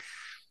bag.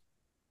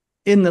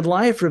 In the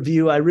life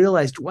review, I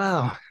realized,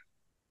 wow,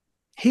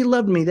 he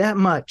loved me that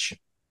much.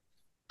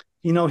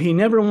 He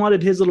never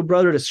wanted his little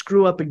brother to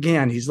screw up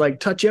again. He's like,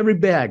 touch every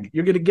bag.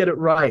 You're going to get it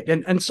right.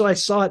 And so I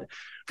saw it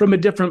from a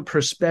different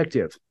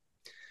perspective.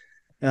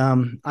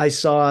 I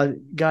saw,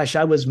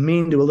 I was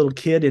mean to a little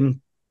kid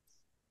in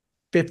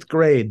 5th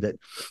grade that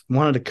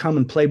wanted to come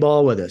and play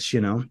ball with us,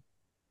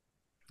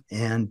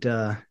 and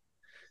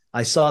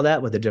I saw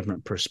that with a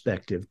different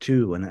perspective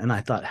too. And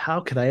I thought, how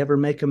could I ever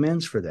make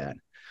amends for that?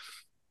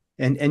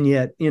 And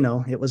yet,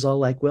 it was all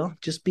like, well,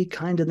 just be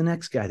kind to the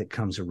next guy that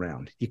comes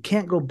around. You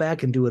can't go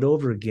back and do it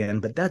over again.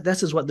 But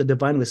this is what the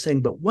divine was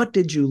saying. But what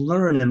did you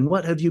learn, and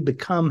what have you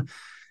become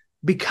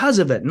because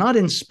of it? Not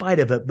in spite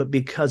of it, but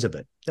because of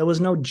it. There was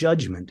no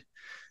judgment.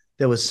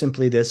 There was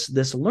simply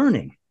this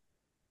learning.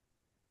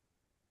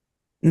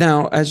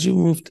 Now, as you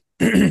moved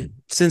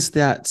since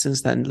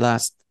that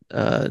last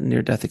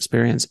near-death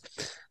experience,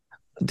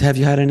 have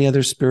you had any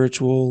other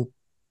spiritual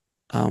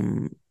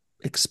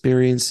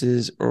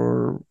experiences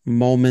or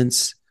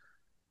moments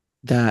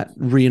that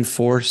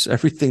reinforce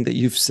everything that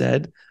you've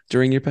said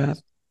during your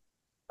path?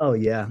 Oh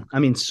yeah, I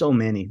mean, so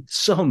many.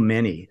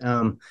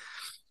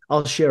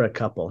 I'll share a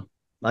couple.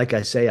 Like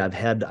I say,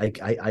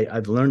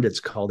 I've learned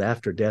it's called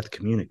after-death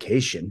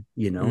communication.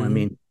 I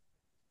mean,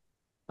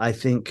 I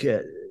think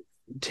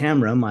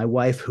Tamara, my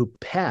wife who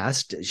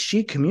passed,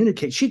 she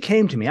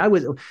came to me.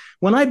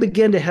 When I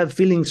began to have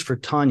feelings for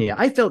Tanya,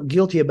 I felt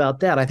guilty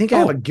about that. I think I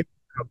have a guilt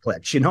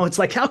complex. It's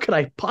like, how could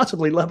I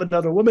possibly love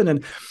another woman?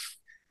 And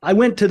I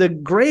went to the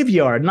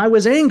graveyard and I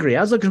was angry.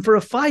 I was looking for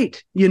a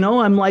fight.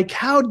 I'm like,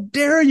 how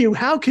dare you?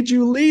 How could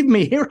you leave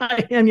me? Here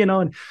I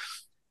am,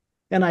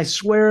 and I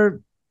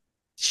swear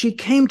she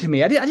came to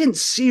me. I didn't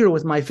see her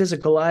with my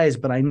physical eyes,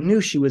 but I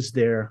knew she was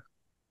there.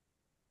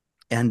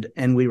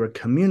 And we were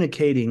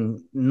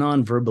communicating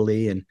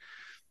non-verbally, and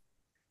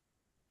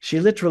she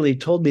literally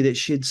told me that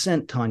she had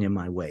sent Tanya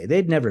my way.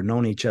 They'd never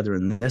known each other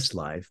in this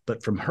life,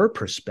 but from her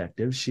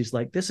perspective, she's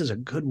like, this is a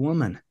good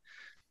woman.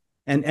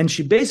 And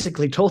she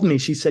basically told me,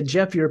 she said,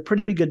 Jeff, you're a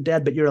pretty good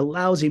dad, but you're a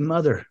lousy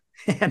mother.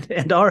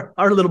 And our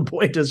little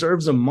boy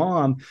deserves a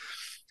mom.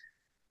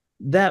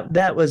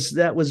 That was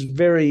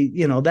very,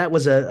 that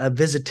was a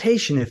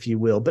visitation, if you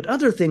will. But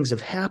other things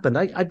have happened.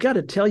 I've got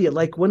to tell you,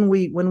 like when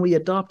we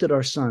adopted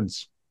our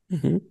sons,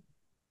 and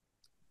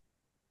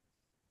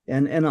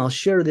I'll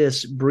share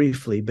this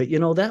briefly, but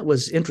that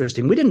was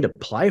interesting. We didn't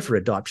apply for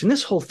adoption.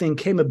 This whole thing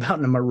came about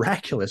in a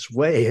miraculous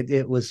way.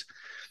 It was,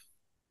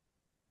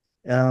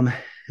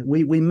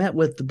 we met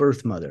with the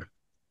birth mother.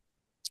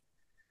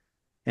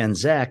 And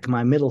Zach,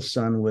 my middle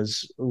son,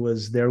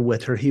 was there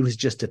with her. He was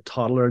just a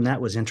toddler, and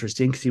that was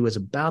interesting because he was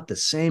about the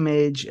same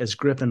age as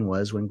Griffin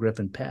was when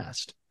Griffin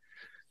passed.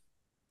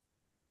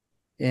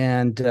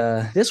 And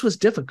this was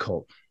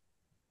difficult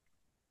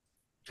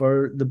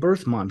for the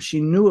birth mom. She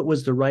knew it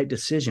was the right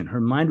decision.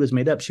 Her mind was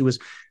made up. She was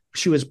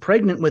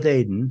pregnant with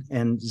Aiden,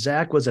 and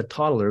Zach was a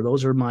toddler.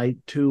 Those are my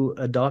 2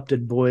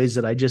 adopted boys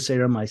that I just say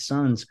are my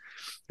sons.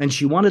 And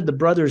she wanted the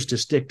brothers to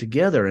stick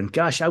together. And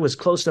gosh, I was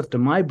close enough to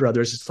my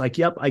brothers. It's like,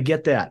 yep, I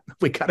get that.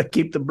 We got to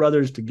keep the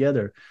brothers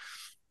together.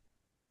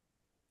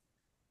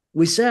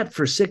 We sat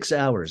for 6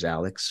 hours,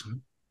 Alex,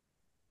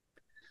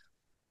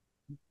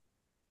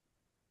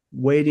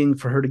 waiting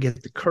for her to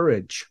get the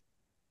courage,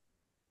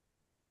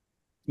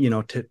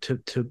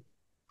 to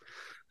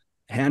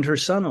hand her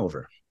son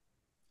over.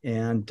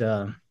 And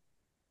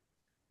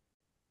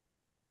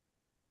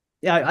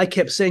I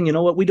kept saying, you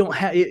know what, we don't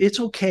have, it's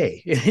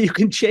okay. You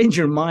can change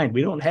your mind.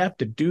 We don't have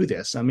to do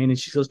this. I mean, and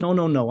she goes, no.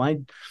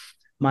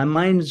 My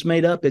mind's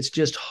made up. It's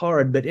just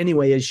hard. But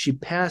anyway, as she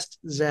passed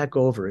Zach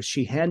over, as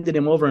she handed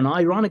him over, and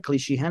ironically,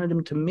 she handed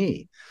him to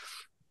me,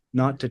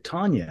 not to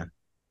Tanya,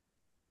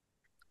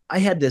 I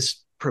had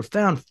this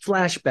profound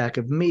flashback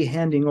of me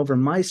handing over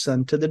my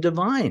son to the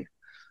divine.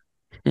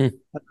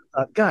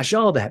 Gosh,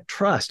 all that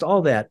trust,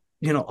 all that,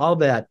 all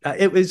that.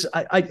 It was,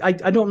 I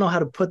don't know how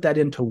to put that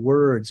into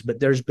words, but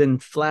there's been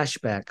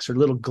flashbacks or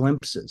little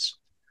glimpses.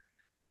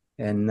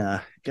 And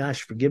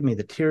gosh, forgive me,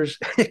 the tears.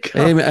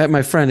 Hey,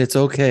 my friend, it's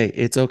okay.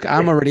 It's okay.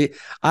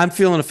 I'm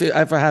feeling,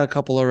 I've had a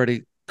couple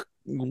already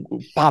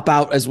pop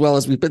out as well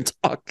as we've been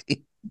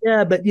talking.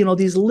 Yeah, but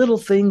these little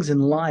things in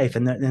life,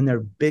 and they're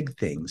big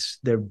things.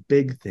 They're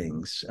big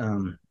things.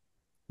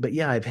 But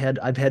yeah, I've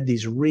had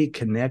these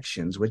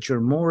reconnections, which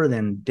are more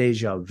than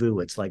deja vu.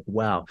 It's like,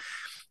 wow,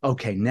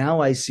 okay,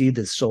 now I see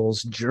the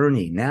soul's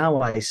journey.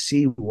 Now I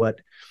see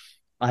what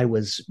I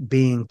was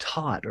being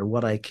taught, or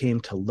what I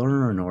came to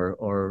learn,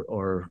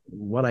 or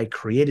what I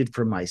created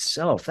for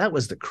myself. That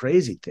was the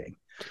crazy thing.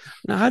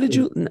 Now, how did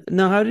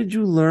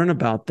you learn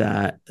about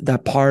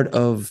that part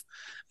of,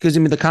 because I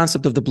mean, the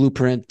concept of the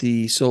blueprint,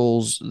 the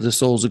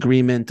soul's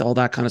agreement, all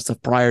that kind of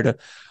stuff prior to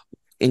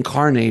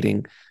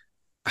incarnating,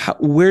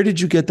 where did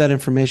you get that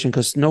information?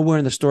 Because nowhere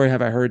in the story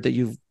have I heard that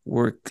you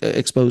were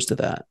exposed to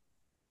that.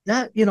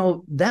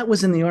 That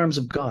was in the arms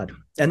of God.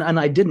 And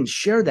I didn't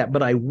share that,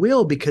 but I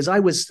will, because I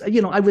was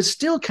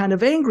still kind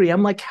of angry.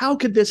 I'm like, how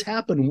could this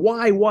happen?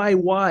 Why,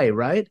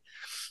 right?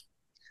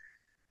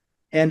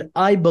 And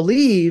I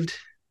believed,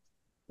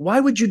 why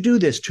would you do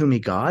this to me,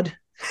 God?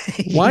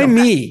 Why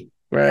me?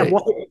 Right.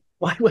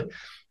 Why would,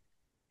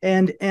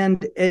 and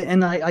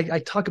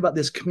I talk about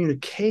this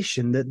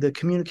communication, that the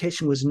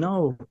communication was,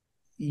 no,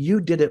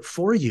 you did it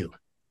for you.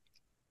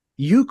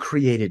 You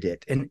created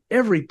it, and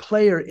every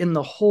player in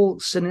the whole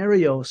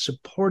scenario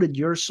supported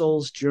your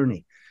soul's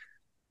journey.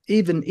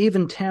 Even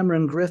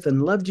Tamron Griffin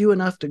loved you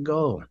enough to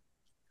go.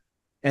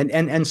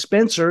 And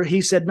Spencer,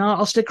 he said, no,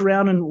 I'll stick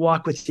around and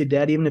walk with you,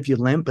 Dad, even if you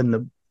limp.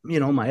 And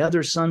my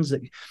other sons,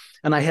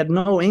 and I had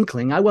no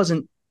inkling. I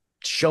wasn't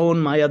shown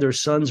my other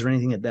sons or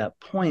anything at that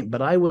point,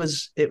 but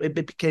it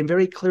became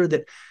very clear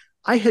that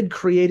I had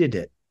created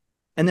it.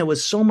 And there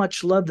was so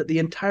much love that the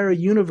entire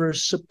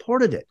universe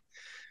supported it.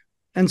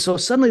 And so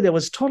suddenly there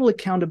was total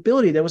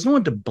accountability. There was no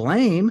one to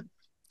blame.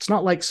 It's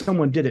not like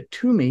someone did it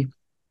to me.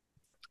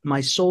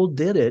 My soul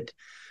did it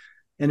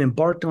and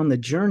embarked on the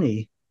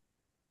journey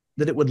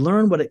that it would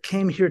learn what it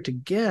came here to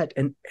get,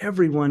 and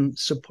everyone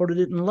supported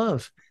it in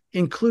love,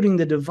 including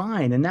the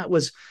divine. And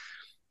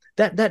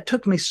that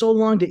took me so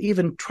long to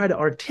even try to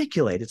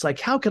articulate. It's like,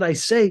 how could I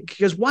say,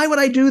 because why would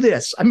I do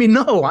this? I mean,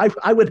 no,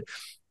 I would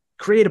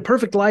create a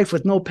perfect life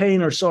with no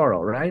pain or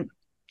sorrow, right?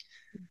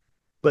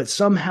 But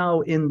somehow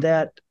in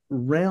that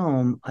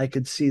realm, I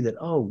could see that,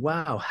 oh,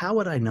 wow, how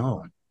would I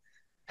know?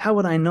 How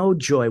would I know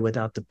joy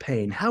without the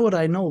pain? How would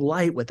I know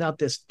light without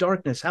this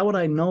darkness? How would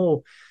I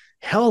know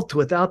health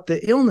without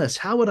the illness?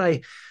 How would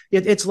I?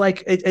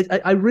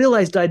 I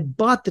realized I'd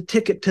bought the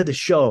ticket to the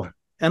show,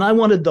 and I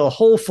wanted the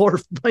whole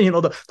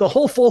the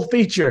whole full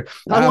feature.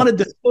 Wow. I wanted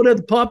the soda,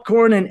 the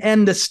popcorn,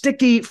 and the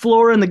sticky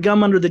floor and the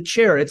gum under the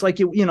chair. It's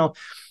like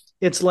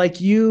it's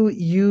like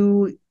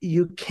you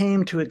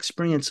came to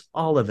experience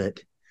all of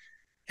it.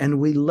 And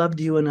we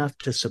loved you enough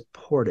to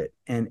support it.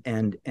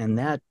 And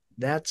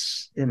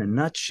that's in a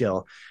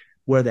nutshell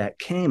where that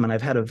came. And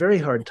I've had a very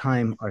hard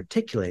time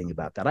articulating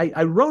about that.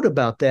 I wrote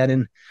about that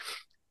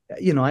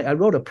I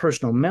wrote a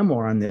personal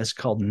memoir on this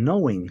called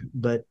Knowing,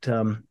 but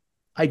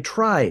I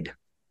tried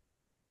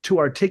to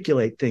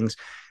articulate things.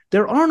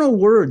 There are no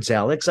words,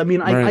 Alex. I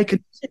mean, right. I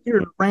could sit here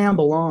and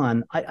ramble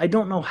on. I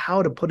don't know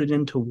how to put it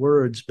into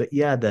words, but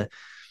yeah,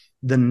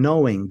 the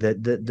knowing,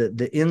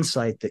 the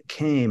insight that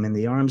came in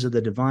the arms of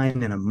the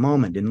divine in a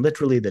moment, in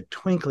literally the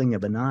twinkling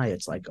of an eye.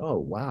 It's like, oh,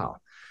 wow.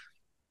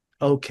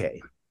 Okay.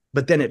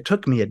 But then it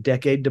took me a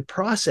decade to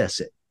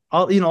process it.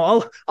 All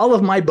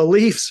of my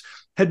beliefs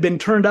had been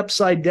turned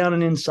upside down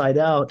and inside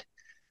out.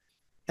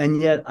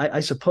 And yet I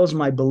suppose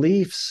my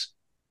beliefs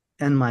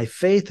and my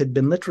faith had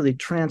been literally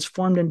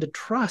transformed into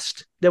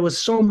trust. There was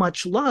so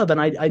much love, and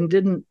I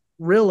didn't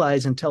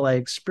realize until I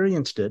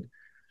experienced it.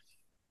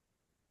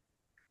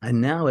 And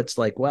now it's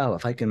like, wow,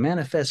 if I can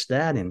manifest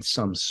that in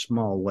some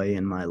small way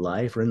in my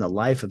life or in the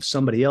life of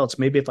somebody else,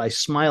 maybe if I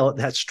smile at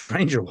that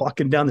stranger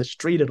walking down the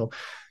street, it'll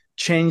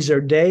change their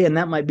day. And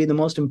that might be the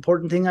most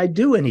important thing I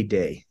do any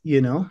day,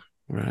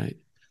 Right.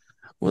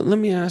 Well, let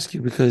me ask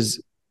you,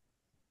 because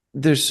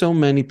there's so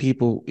many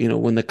people,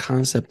 when the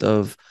concept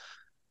of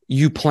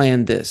you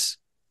plan this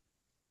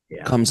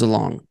comes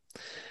along,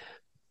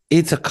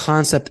 it's a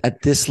concept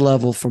at this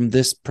level, from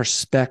this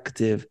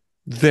perspective,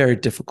 very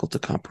difficult to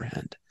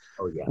comprehend.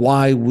 Oh, yeah.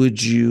 Why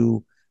would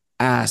you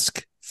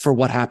ask for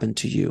what happened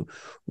to you?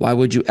 Why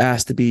would you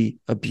ask to be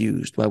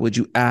abused? Why would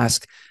you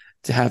ask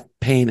to have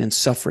pain and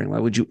suffering? Why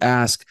would you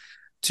ask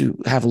to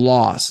have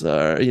loss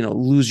or,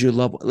 lose your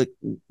loved one? Like,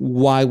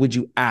 why would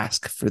you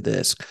ask for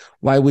this?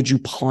 Why would you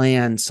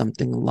plan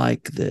something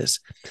like this?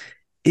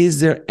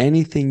 Is there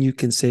anything you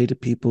can say to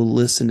people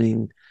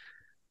listening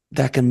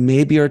that can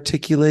maybe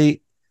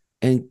articulate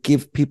and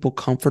give people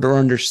comfort or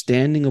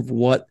understanding of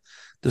what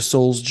the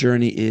soul's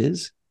journey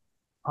is?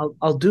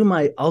 I'll do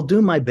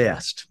my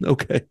best.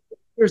 Okay.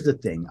 Here's the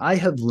thing. I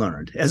have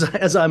learned,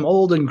 as I'm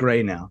old and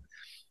gray now,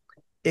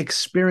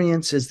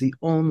 experience is the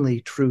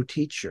only true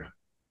teacher.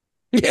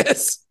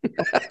 Yes.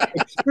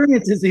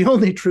 Experience is the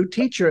only true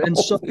teacher. And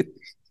so,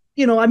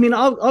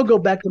 I'll go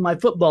back to my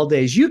football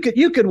days. You could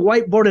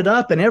whiteboard it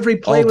up and every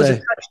play was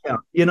a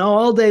touchdown,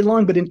 all day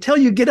long. But until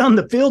you get on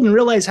the field and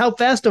realize how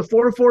fast a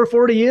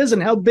 4.40 is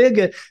and how big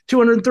a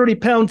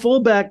 230-pound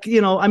fullback,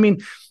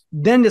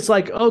 then it's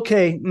like,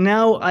 okay,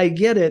 now I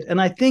get it. And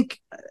I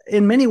think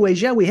in many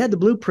ways, we had the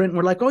blueprint and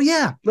we're like, oh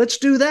yeah, let's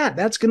do that.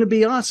 That's going to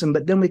be awesome.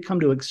 But then we come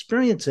to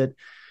experience it,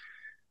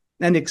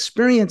 and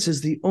experience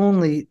is the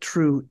only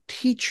true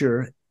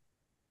teacher.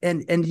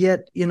 and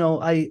yet,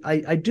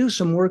 I do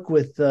some work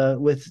with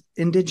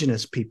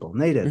indigenous people,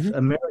 Native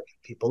American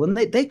people, and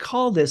they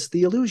call this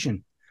the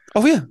illusion.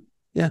 Oh yeah.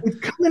 Yeah.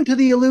 We've come into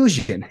the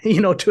illusion,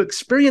 to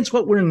experience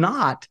what we're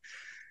not,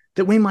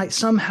 that we might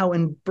somehow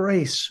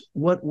embrace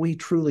what we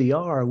truly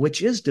are,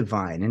 which is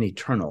divine and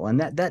eternal. And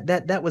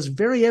that was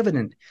very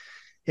evident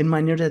in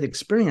my near-death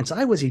experience.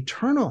 I was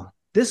eternal.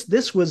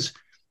 This was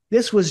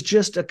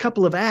just a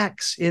couple of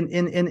acts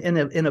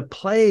in a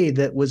play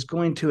that was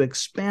going to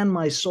expand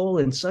my soul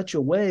in such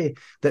a way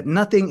that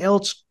nothing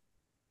else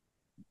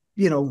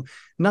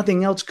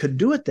could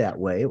do it that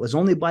way. It was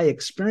only by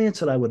experience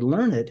that I would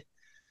learn it.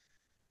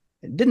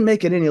 It didn't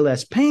make it any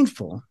less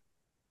painful,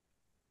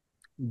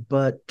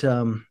 but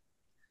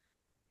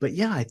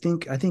yeah, I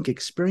think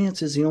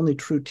experience is the only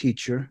true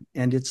teacher,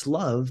 and it's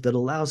love that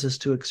allows us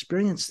to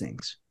experience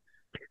things.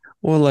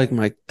 Well, like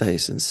Mike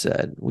Tyson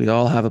said, we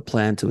all have a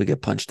plan till we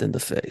get punched in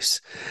the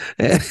face.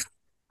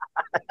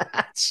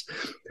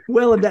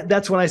 Well,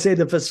 that's when I say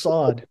the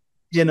facade.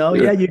 Yeah,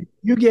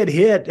 you get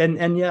hit,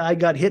 and yeah, I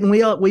got hit, and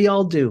we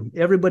all do.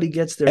 Everybody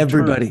gets their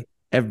turn.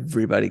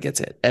 Everybody gets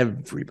it.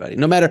 Everybody,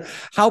 no matter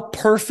how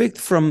perfect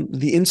from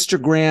the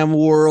Instagram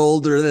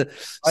world or the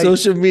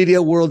social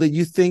media world that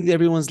you think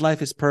everyone's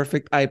life is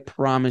perfect, I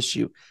promise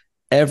you,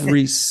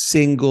 every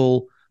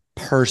single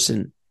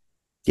person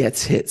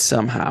gets hit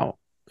somehow.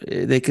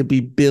 They could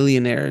be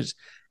billionaires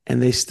and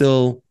they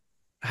still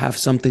have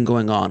something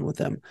going on with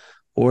them,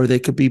 or they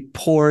could be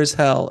poor as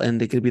hell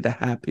and they could be the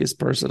happiest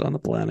person on the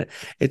planet.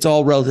 It's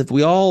all relative.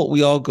 We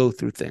all go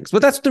through things,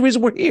 but that's the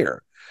reason we're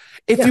here.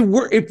 If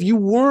you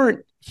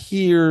weren't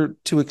here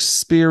to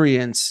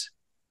experience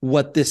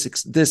what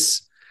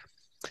this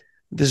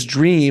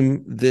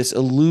dream, this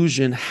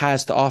illusion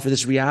has to offer,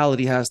 this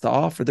reality has to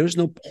offer, there's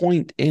no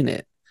point in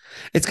it.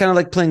 It's kind of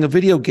like playing a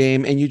video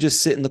game and you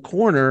just sit in the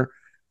corner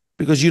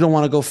because you don't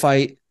want to go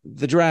fight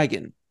the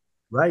dragon.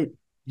 Right.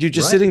 You're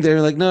just sitting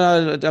there like,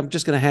 no, I'm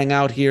just going to hang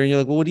out here. And you're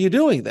like, well, what are you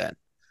doing then?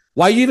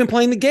 Why are you even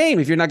playing the game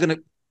if you're not going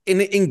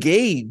to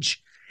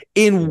engage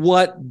in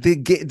what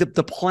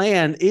the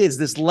plan is,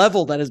 this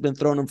level that has been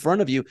thrown in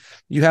front of you?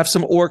 You have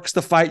some orcs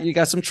to fight. You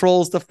got some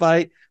trolls to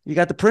fight. You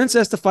got the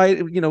princess to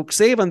fight,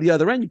 save on the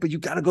other end, but you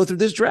got to go through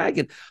this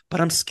dragon. But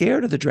I'm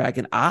scared of the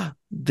dragon.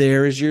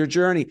 There is your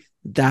journey.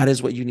 That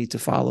is what you need to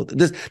follow.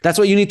 That's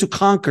what you need to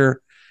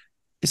conquer.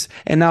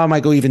 And now I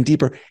might go even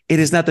deeper. It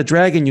is not the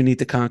dragon you need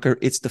to conquer.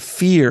 It's the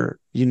fear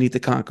you need to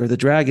conquer. The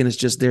dragon is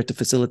just there to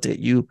facilitate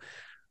you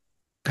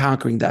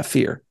conquering that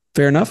fear.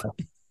 Fair enough?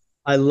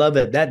 I love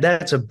it.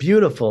 That's a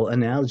beautiful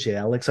analogy,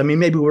 Alex. I mean,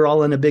 maybe we're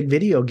all in a big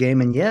video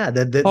game, and yeah,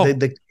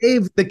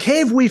 the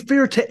cave we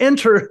fear to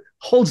enter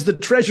holds the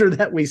treasure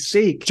that we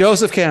seek.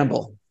 Joseph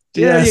Campbell.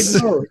 Yes.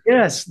 There you go.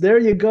 Yes, there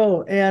you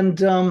go.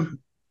 And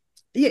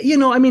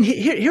I mean,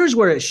 here's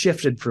where it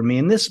shifted for me,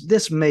 and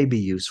this may be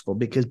useful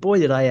because boy,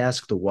 did I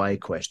ask the why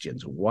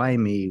questions. Why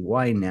me?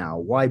 Why now?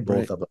 Why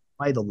both of them?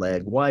 Why the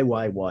leg?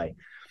 Why?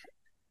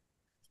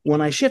 When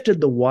I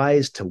shifted the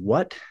whys to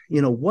what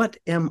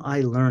am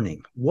I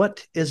learning?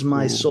 What is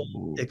my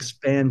soul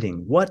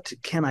expanding? What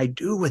can I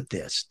do with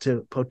this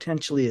to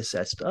potentially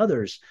assess to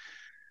others?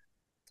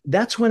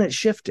 That's when it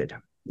shifted.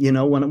 When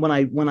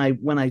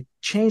I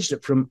changed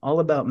it from all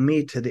about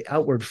me to the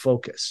outward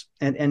focus.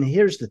 And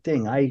here's the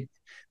thing,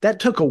 that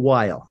took a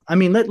while. I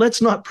mean,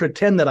 let's not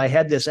pretend that I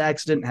had this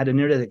accident, had a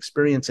near-death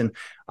experience, and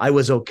I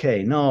was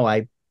okay. No,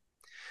 I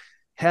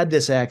had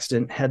this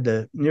accident, had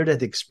the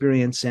near-death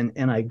experience,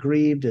 and I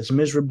grieved as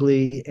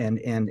miserably and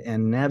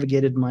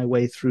navigated my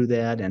way through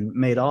that and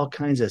made all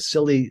kinds of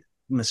silly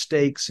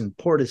mistakes and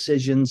poor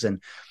decisions.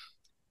 And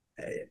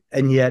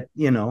yet,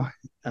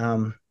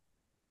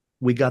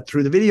 we got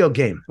through the video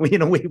game. We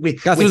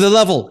got through the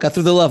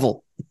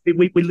level.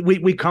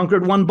 We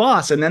conquered one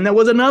boss, and then there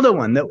was another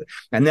one,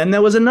 and then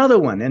there was another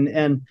one,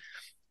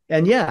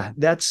 and yeah,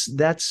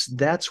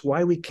 that's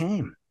why we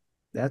came.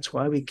 That's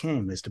why we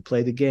came, is to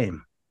play the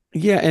game.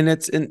 Yeah, and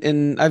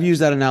and I've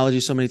used that analogy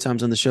so many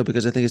times on the show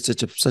because I think it's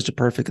such a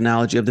perfect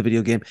analogy of the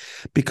video game.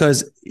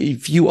 Because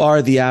if you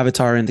are the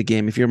avatar in the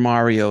game, if you're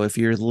Mario, if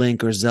you're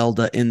Link or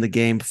Zelda in the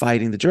game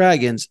fighting the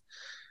dragons,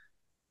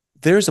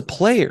 there's a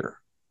player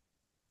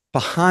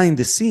behind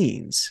the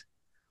scenes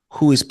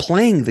who is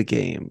playing the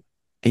game,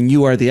 and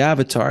you are the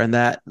avatar, and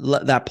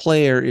that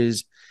player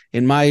is,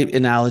 in my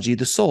analogy,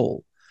 the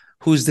soul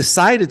who's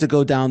decided to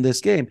go down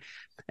this game.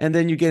 And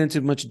then you get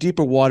into much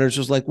deeper waters.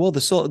 It's like, well,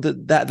 the soul,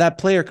 that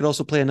player could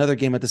also play another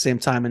game at the same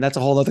time, and that's a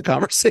whole other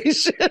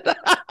conversation.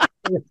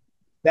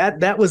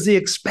 That was the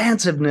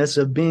expansiveness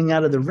of being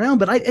out of the realm.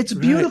 But it's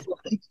beautiful.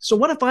 Right. So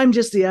what if I'm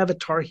just the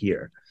avatar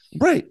here?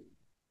 Right.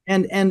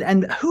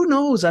 And who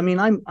knows? I mean,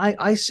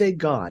 I say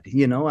God.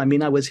 I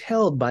mean, I was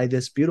held by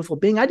this beautiful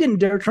being. I didn't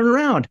dare turn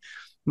around.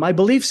 My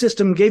belief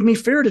system gave me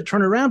fear to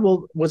turn around.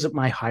 Well, was it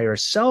my higher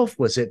self?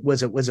 Was it?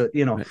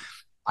 Right.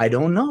 I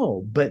don't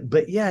know,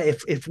 but yeah,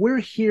 if we're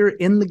here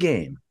in the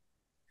game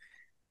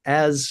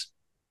as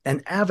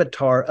an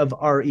avatar of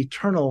our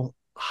eternal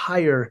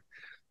higher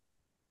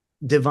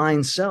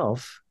divine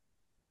self,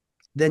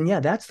 then yeah,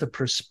 that's the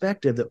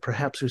perspective that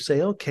perhaps we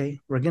say, okay,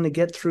 we're going to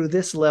get through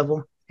this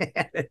level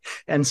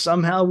and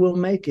somehow we'll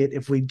make it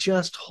if we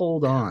just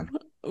hold on.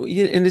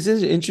 Yeah, and it's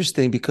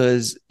interesting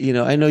because,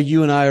 I know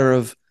you and I are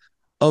of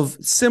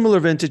similar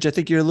vintage. I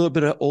think you're a little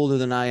bit older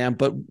than I am,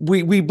 but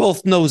we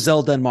both know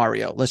Zelda and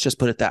Mario. Let's just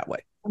put it that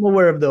way. I'm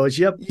aware of those.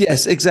 Yep.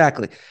 Yes,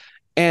 exactly.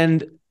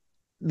 And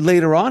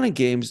later on in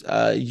games,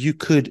 you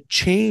could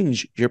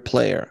change your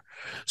player.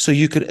 So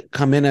you could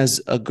come in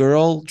as a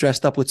girl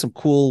dressed up with some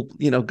cool,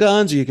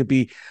 guns, or you could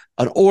be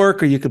an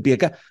orc, or you could be a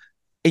guy.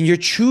 And you're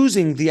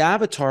choosing the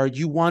avatar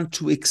you want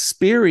to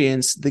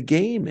experience the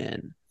game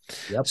in.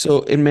 Yep.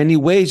 So in many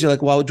ways, you're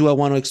like, well, do I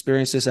want to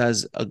experience this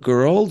as a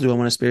girl? Do I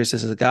want to experience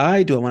this as a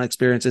guy? Do I want to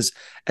experience this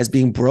as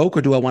being broke?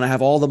 Or do I want to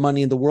have all the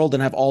money in the world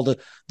and have all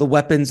the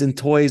weapons and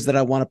toys that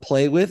I want to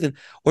play with?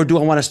 Or do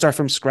I want to start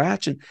from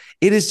scratch? And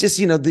it is just,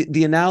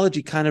 the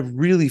analogy kind of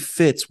really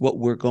fits what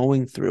we're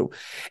going through.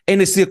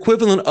 And it's the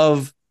equivalent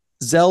of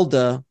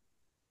Zelda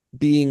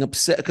being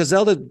upset because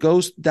Zelda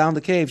goes down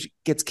the cave,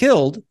 gets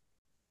killed,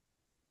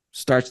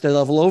 starts the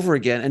level over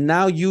again. And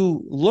now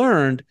you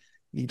learned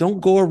you don't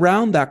go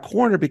around that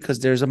corner because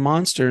there's a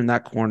monster in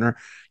that corner.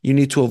 You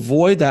need to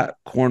avoid that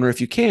corner if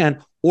you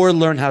can, or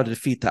learn how to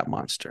defeat that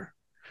monster.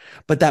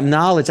 But that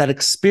knowledge, that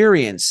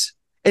experience,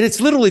 and it's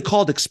literally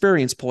called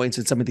experience points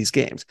in some of these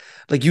games.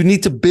 Like you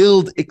need to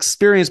build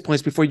experience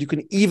points before you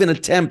can even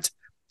attempt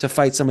to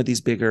fight some of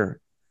these bigger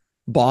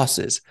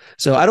bosses.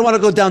 So I don't want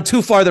to go down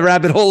too far the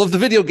rabbit hole of the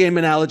video game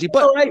analogy,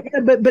 but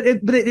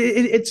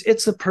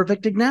it's the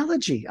perfect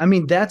analogy. I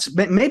mean,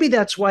 maybe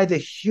that's why the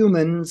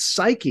human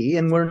psyche,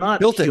 and we're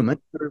not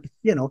human,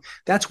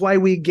 that's why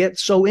we get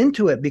so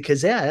into it,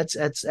 because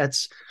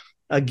that's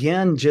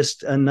again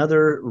just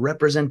another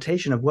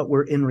representation of what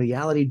we're in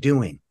reality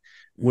doing.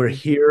 We're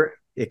here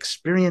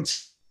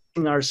experiencing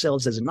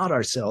ourselves as not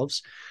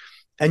ourselves.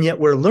 And yet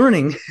we're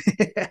learning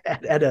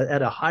at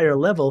a higher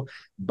level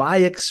by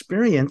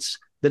experience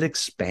that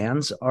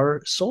expands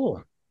our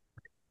soul.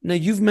 Now,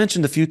 you've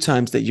mentioned a few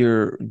times that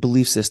your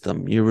belief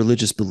system, your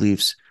religious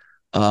beliefs,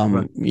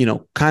 right,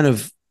 kind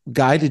of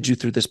guided you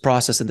through this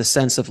process in the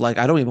sense of like,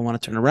 I don't even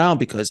want to turn around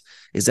because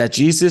is that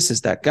Jesus?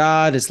 Is that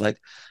God? It's like,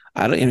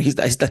 I don't,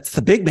 that's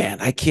the big man.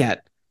 I can't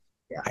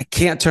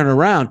turn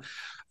around.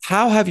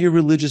 How have your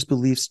religious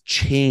beliefs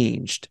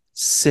changed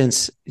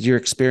since your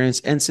experience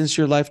and since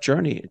your life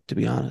journey, to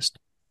be honest?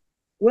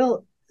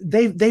 Well,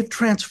 they've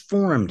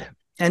transformed.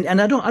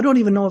 And I don't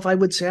even know if I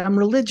would say I'm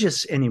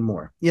religious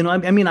anymore.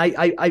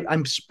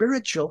 I'm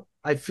spiritual.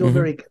 I feel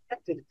very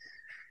connected.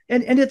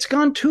 And it's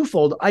gone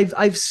twofold.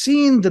 I've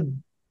seen the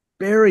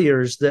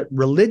barriers that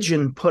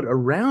religion put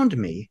around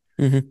me.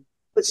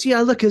 But see,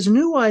 I look as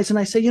new eyes and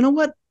I say, you know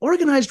what?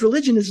 Organized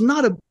religion is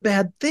not a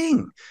bad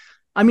thing.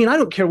 I mean, I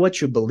don't care what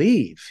you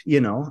believe,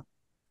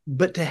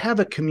 but to have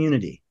a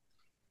community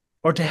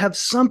or to have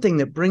something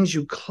that brings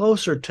you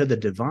closer to the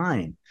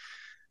divine.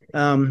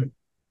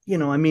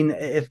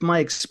 If my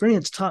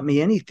experience taught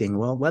me anything,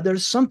 well,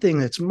 there's something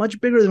that's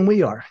much bigger than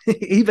we are,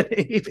 even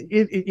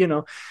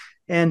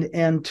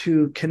and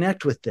to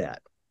connect with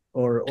that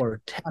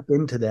or tap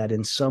into that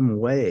in some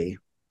way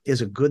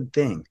is a good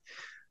thing.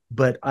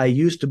 But I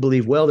used to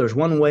believe, well, there's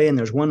one way and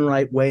there's one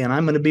right way, and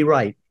I'm going to be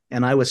right.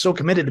 And I was so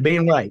committed to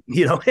being right,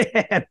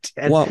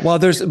 Well,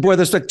 there's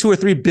like 2 or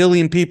 3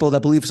 billion people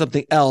that believe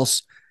something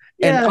else,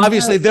 and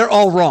obviously they're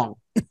all wrong.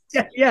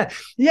 Yeah.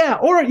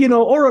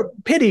 Or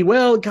pity.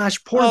 Well,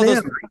 gosh, poor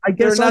them. I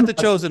guess they're not the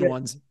chosen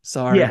ones.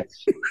 Sorry.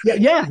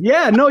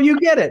 Yeah. No, you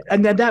get it.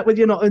 And then that would,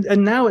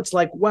 and now it's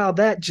like, wow,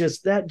 that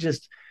just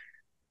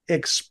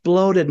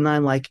exploded. And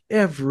I'm like,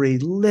 every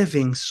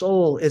living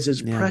soul is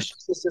as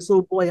precious as this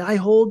little boy I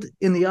hold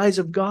in the eyes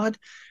of God.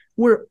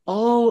 We're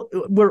all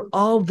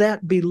that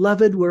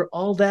beloved. We're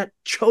all that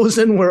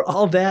chosen. We're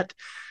all that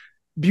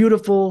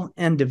beautiful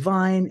and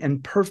divine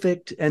and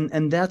perfect.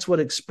 And that's what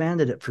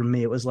expanded it for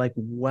me. It was like,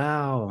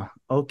 wow,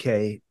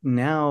 okay,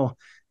 now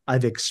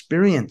I've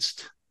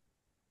experienced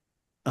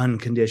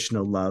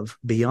unconditional love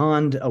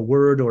beyond a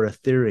word or a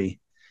theory.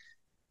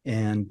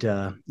 And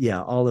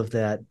all of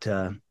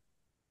that,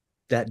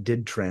 that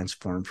did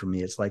transform for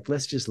me. It's like,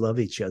 let's just love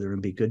each other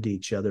and be good to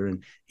each other.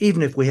 And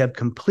even if we have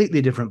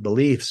completely different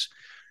beliefs,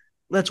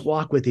 let's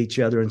walk with each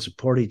other and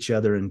support each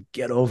other and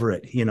get over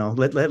it.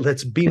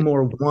 Let's be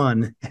more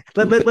one.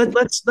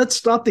 Let's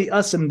stop the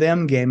us and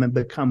them game and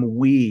become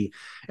we.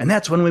 And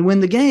that's when we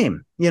win the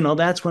game.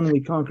 That's when we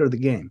conquer the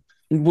game.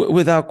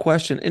 Without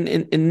question. And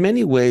in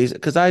many ways,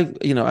 because I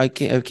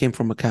came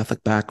from a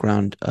Catholic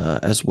background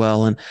as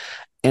well.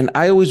 And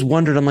I always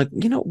wondered, I'm like,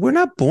 we're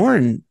not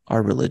born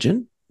our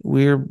religion.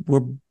 We're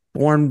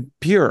born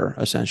pure,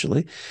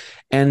 essentially.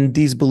 And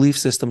these belief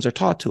systems are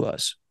taught to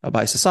us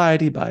by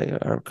society, by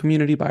our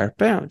community, by our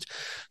parents.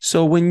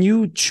 So when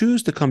you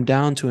choose to come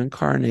down to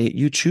incarnate,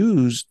 you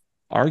choose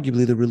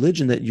arguably the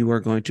religion that you are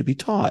going to be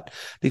taught,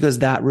 because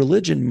that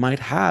religion might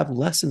have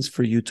lessons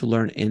for you to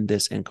learn in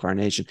this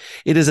incarnation.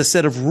 It is a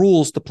set of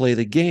rules to play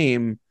the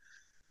game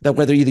that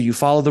whether either you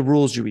follow the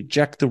rules, you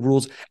reject the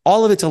rules,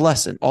 all of it's a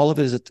lesson. All of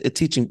it is a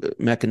teaching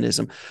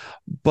mechanism.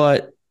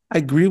 But I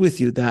agree with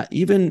you that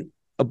even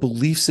a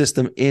belief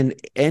system in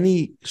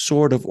any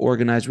sort of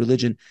organized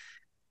religion,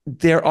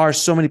 there are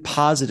so many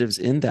positives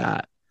in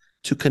that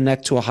to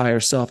connect to a higher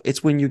self.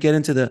 It's when you get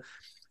into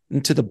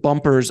the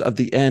bumpers of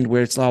the end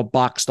where it's all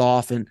boxed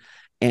off and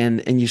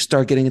you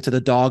start getting into the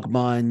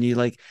dogma, and you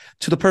like,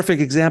 to the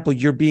perfect example,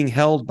 you're being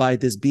held by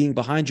this being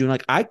behind you and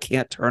like, I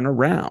can't turn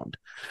around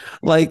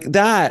like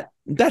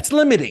that's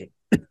limiting.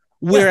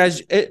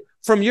 Whereas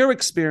from your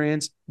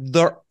experience,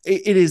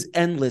 it is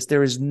endless.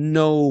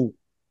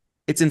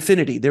 It's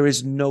infinity. There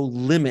is no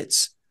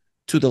limits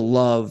to the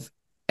love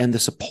and the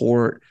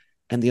support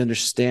and the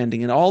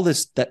understanding and all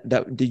this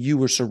that you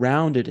were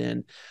surrounded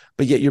in.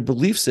 But yet your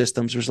belief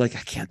systems was like, I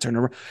can't turn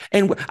around.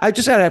 And I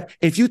just had to,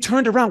 if you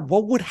turned around,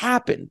 what would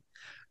happen?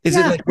 Is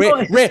it like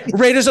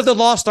Raiders of the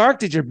Lost Ark?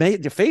 Did your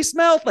face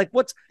melt? Like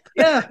what's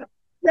Yeah.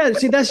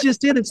 See, that's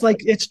just it. It's like,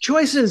 it's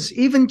choices,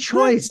 even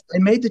choice. I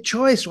made the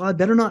choice. Well, I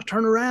better not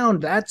turn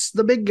around. That's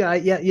the big guy.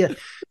 Yeah.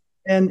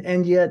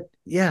 And yet,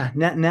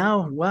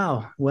 now,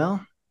 wow.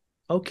 Well,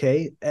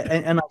 okay.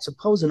 And I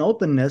suppose an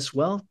openness,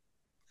 well,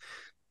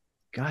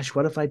 gosh,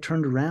 what if I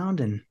turned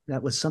around and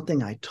that was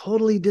something I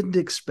totally didn't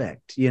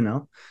expect,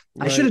 Right.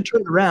 I should have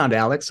turned around,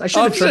 Alex. I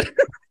should have turned.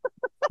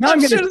 Now I'm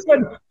going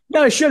to.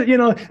 No, I should.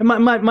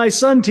 My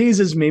son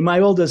teases me. My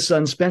oldest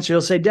son, Spencer,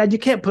 he'll say, "Dad, you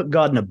can't put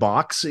God in a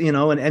box," and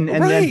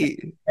right.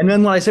 then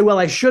when I say, "Well,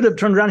 I should have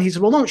turned around," he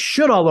said, "Well, don't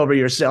shit all over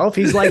yourself."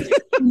 He's like,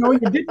 you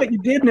did what you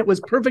did, and it was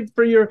perfect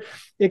for your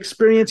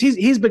experience.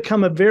 He's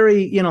become a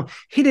very,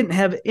 he didn't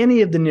have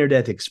any of the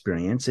near-death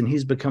experience, and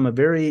he's become a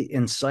very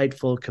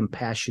insightful,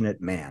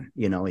 compassionate man.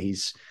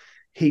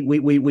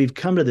 We've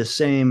come to the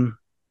same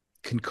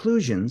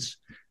conclusions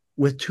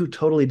with two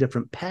totally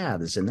different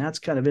paths, and that's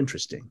kind of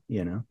interesting.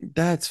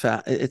 It's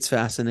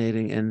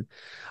fascinating. And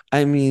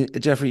I mean,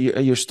 Jeffrey,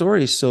 your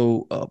story is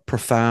so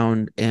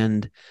profound,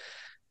 and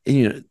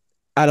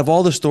out of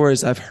all the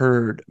stories I've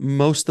heard,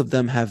 most of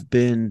them have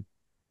been,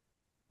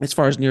 as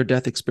far as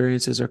near-death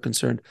experiences are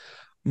concerned,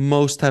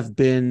 most have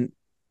been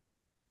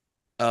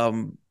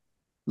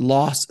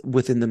lost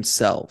within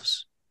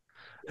themselves.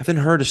 I haven't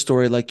heard a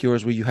story like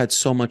yours where you had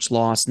so much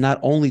loss, not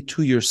only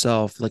to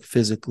yourself, like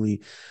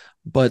physically,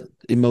 but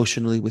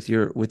emotionally with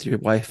your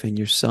wife and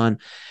your son.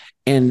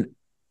 And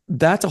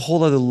that's a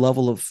whole other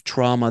level of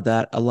trauma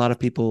that a lot of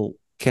people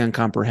can't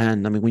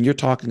comprehend. I mean, when you're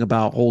talking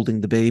about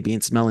holding the baby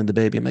and smelling the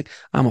baby, I'm like,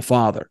 I'm a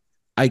father.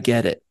 I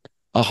get it.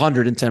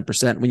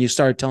 110%. When you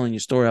started telling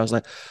your story, I was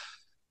like,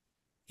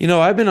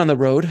 I've been on the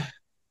road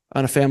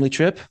on a family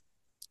trip.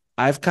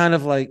 I've kind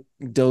of like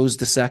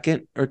dozed a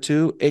second or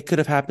two. It could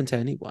have happened to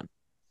anyone.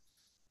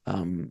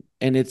 And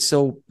it's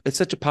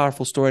such a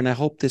powerful story. And I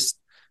hope the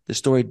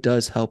story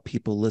does help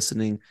people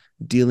listening,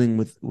 dealing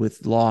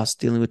with loss,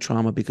 dealing with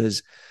trauma,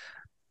 because,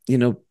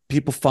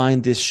 people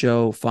find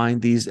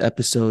these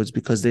episodes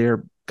because they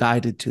are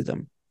guided to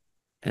them.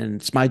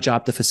 And it's my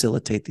job to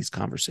facilitate these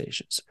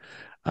conversations,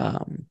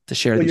 to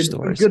share these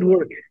stories. Good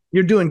work.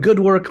 You're doing good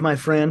work, my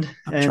friend.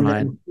 I'm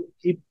trying.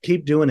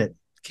 Keep doing it.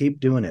 Keep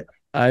doing it.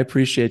 I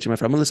appreciate you, my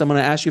friend. Melissa, I'm going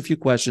to ask you a few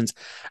questions.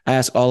 I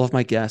ask all of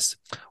my guests.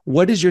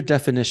 What is your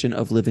definition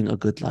of living a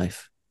good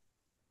life?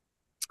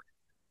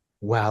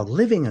 Wow,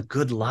 living a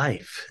good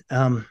life,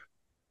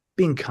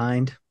 being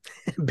kind,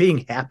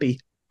 being happy.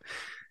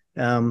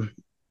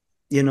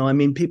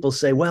 People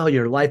say, well,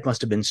 your life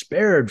must have been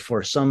spared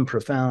for some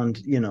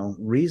profound,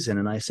 reason.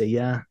 And I say,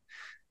 yeah,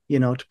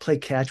 to play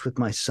catch with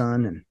my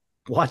son and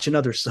watch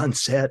another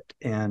sunset.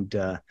 And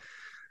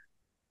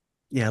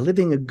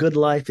living a good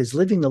life is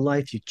living the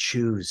life you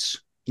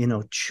choose,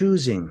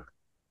 choosing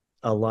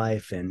a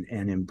life and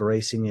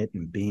embracing it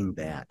and being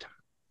that.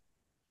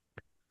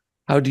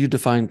 How do you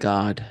define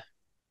God?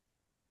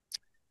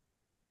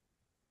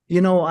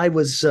 I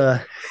was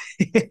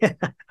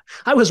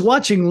I was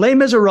watching Les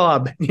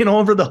Miserables,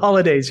 over the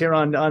holidays here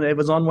on it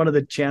was on one of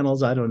the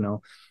channels, I don't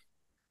know.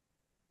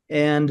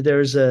 And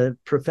there's a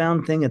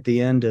profound thing at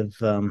the end of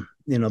the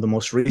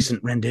most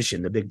recent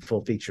rendition, the big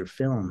full feature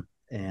film,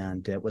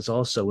 and it was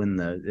also in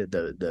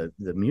the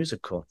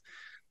musical.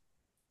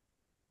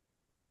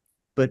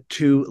 But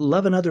to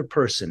love another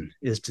person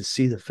is to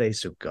see the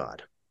face of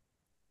God.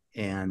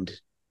 And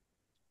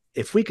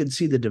if we could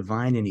see the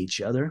divine in each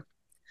other,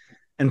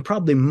 and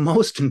probably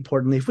most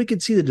importantly, if we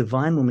could see the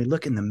divine when we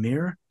look in the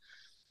mirror,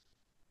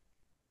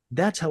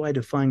 that's how I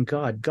define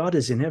God. God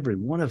is in every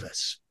one of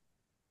us.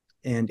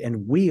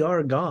 And we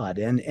are God,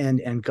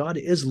 and God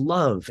is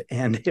love.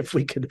 And if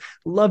we could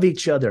love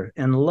each other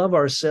and love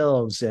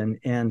ourselves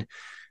and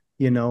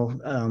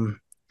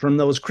from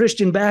those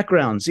Christian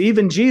backgrounds,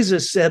 even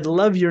Jesus said,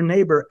 love your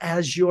neighbor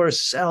as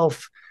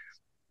yourself.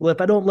 Well,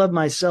 if I don't love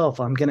myself,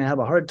 I'm going to have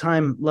a hard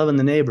time loving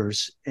the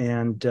neighbors.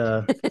 And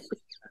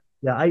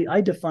I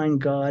define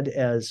God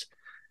as,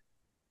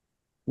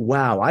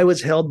 wow, I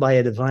was held by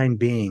a divine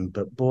being,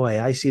 but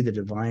boy, I see the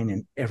divine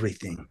in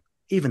everything,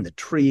 even the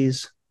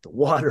trees, the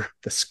water,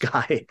 the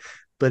sky,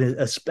 but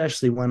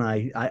especially when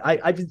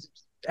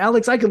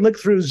Alex, I can look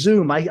through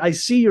Zoom. I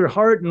see your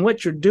heart and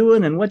what you're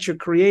doing and what you're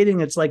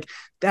creating. It's like,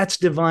 that's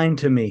divine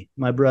to me,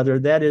 my brother.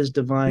 That is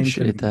divine.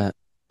 Appreciate that.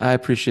 I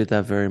appreciate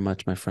that very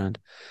much, my friend.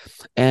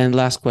 And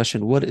last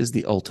question, what is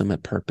the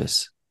ultimate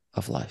purpose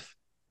of life?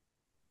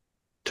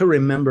 To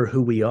remember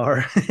who we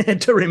are, and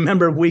to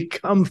remember we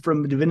come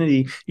from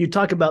divinity. You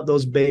talk about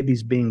those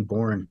babies being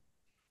born.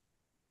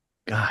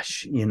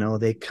 Gosh,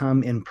 they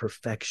come in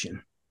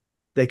perfection.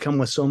 They come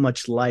with so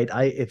much light.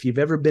 If you've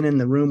ever been in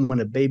the room when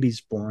a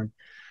baby's born,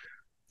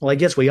 well, I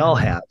guess we all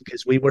have,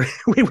 because we were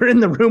in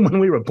the room when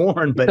we were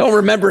born, but don't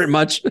remember it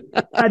much.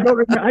 I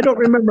don't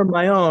remember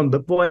my own,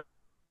 but boy,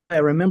 I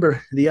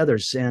remember the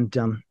others. And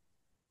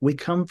we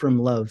come from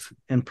love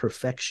and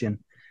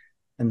perfection.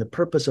 And the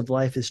purpose of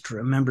life is to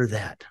remember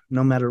that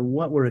no matter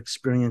what we're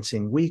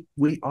experiencing, we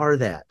are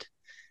that.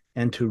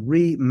 And to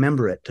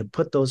remember it, to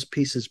put those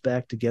pieces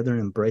back together and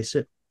embrace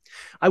it.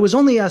 I was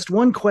only asked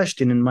one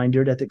question in my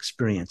near-death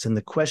experience. And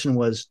the question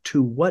was,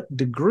 to what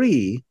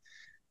degree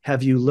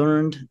have you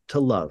learned to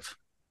love?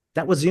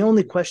 That was the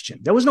only question.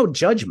 There was no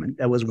judgment.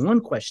 That was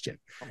one question.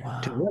 Wow.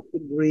 To what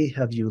degree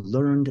have you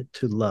learned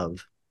to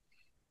love?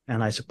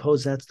 And I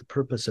suppose that's the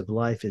purpose of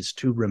life, is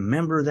to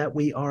remember that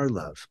we are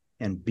love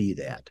and be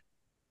that.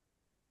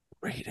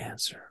 Great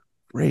answer.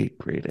 Great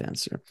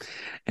answer.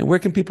 And where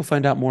can people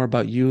find out more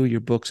about you, your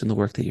books, and the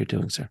work that you're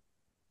doing, sir?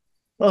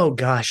 Oh,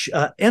 gosh.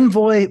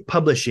 Envoy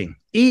Publishing,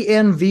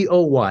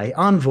 ENVOY,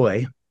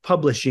 Envoy.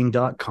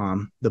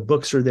 Publishing.com. The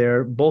books are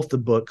there. Both the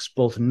books,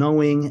 both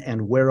Knowing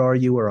and Where Are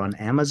You, are on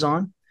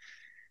Amazon.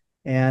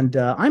 And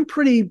I'm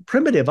pretty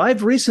primitive.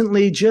 I've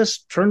recently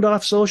just turned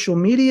off social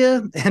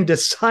media and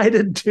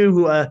decided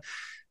to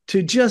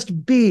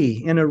just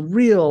be in a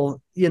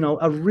real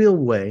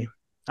way.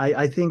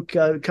 I think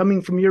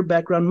coming from your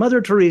background,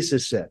 Mother Teresa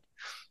said,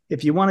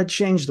 if you want to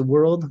change the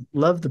world,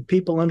 love the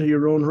people under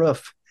your own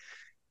roof.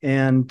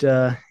 And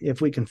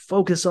if we can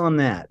focus on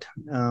that,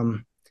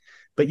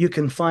 but you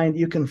can find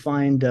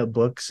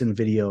books and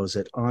videos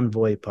at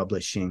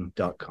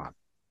envoypublishing.com.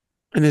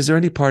 And is there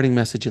any parting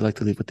message you'd like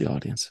to leave with the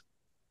audience?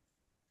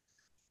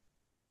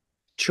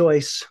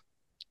 Choice.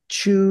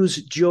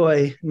 Choose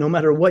joy. No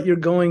matter what you're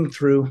going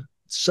through,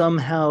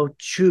 somehow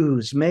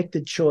choose. Make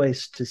the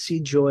choice to see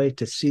joy,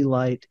 to see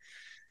light,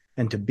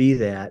 and to be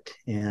that.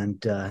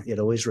 And it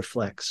always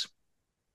reflects.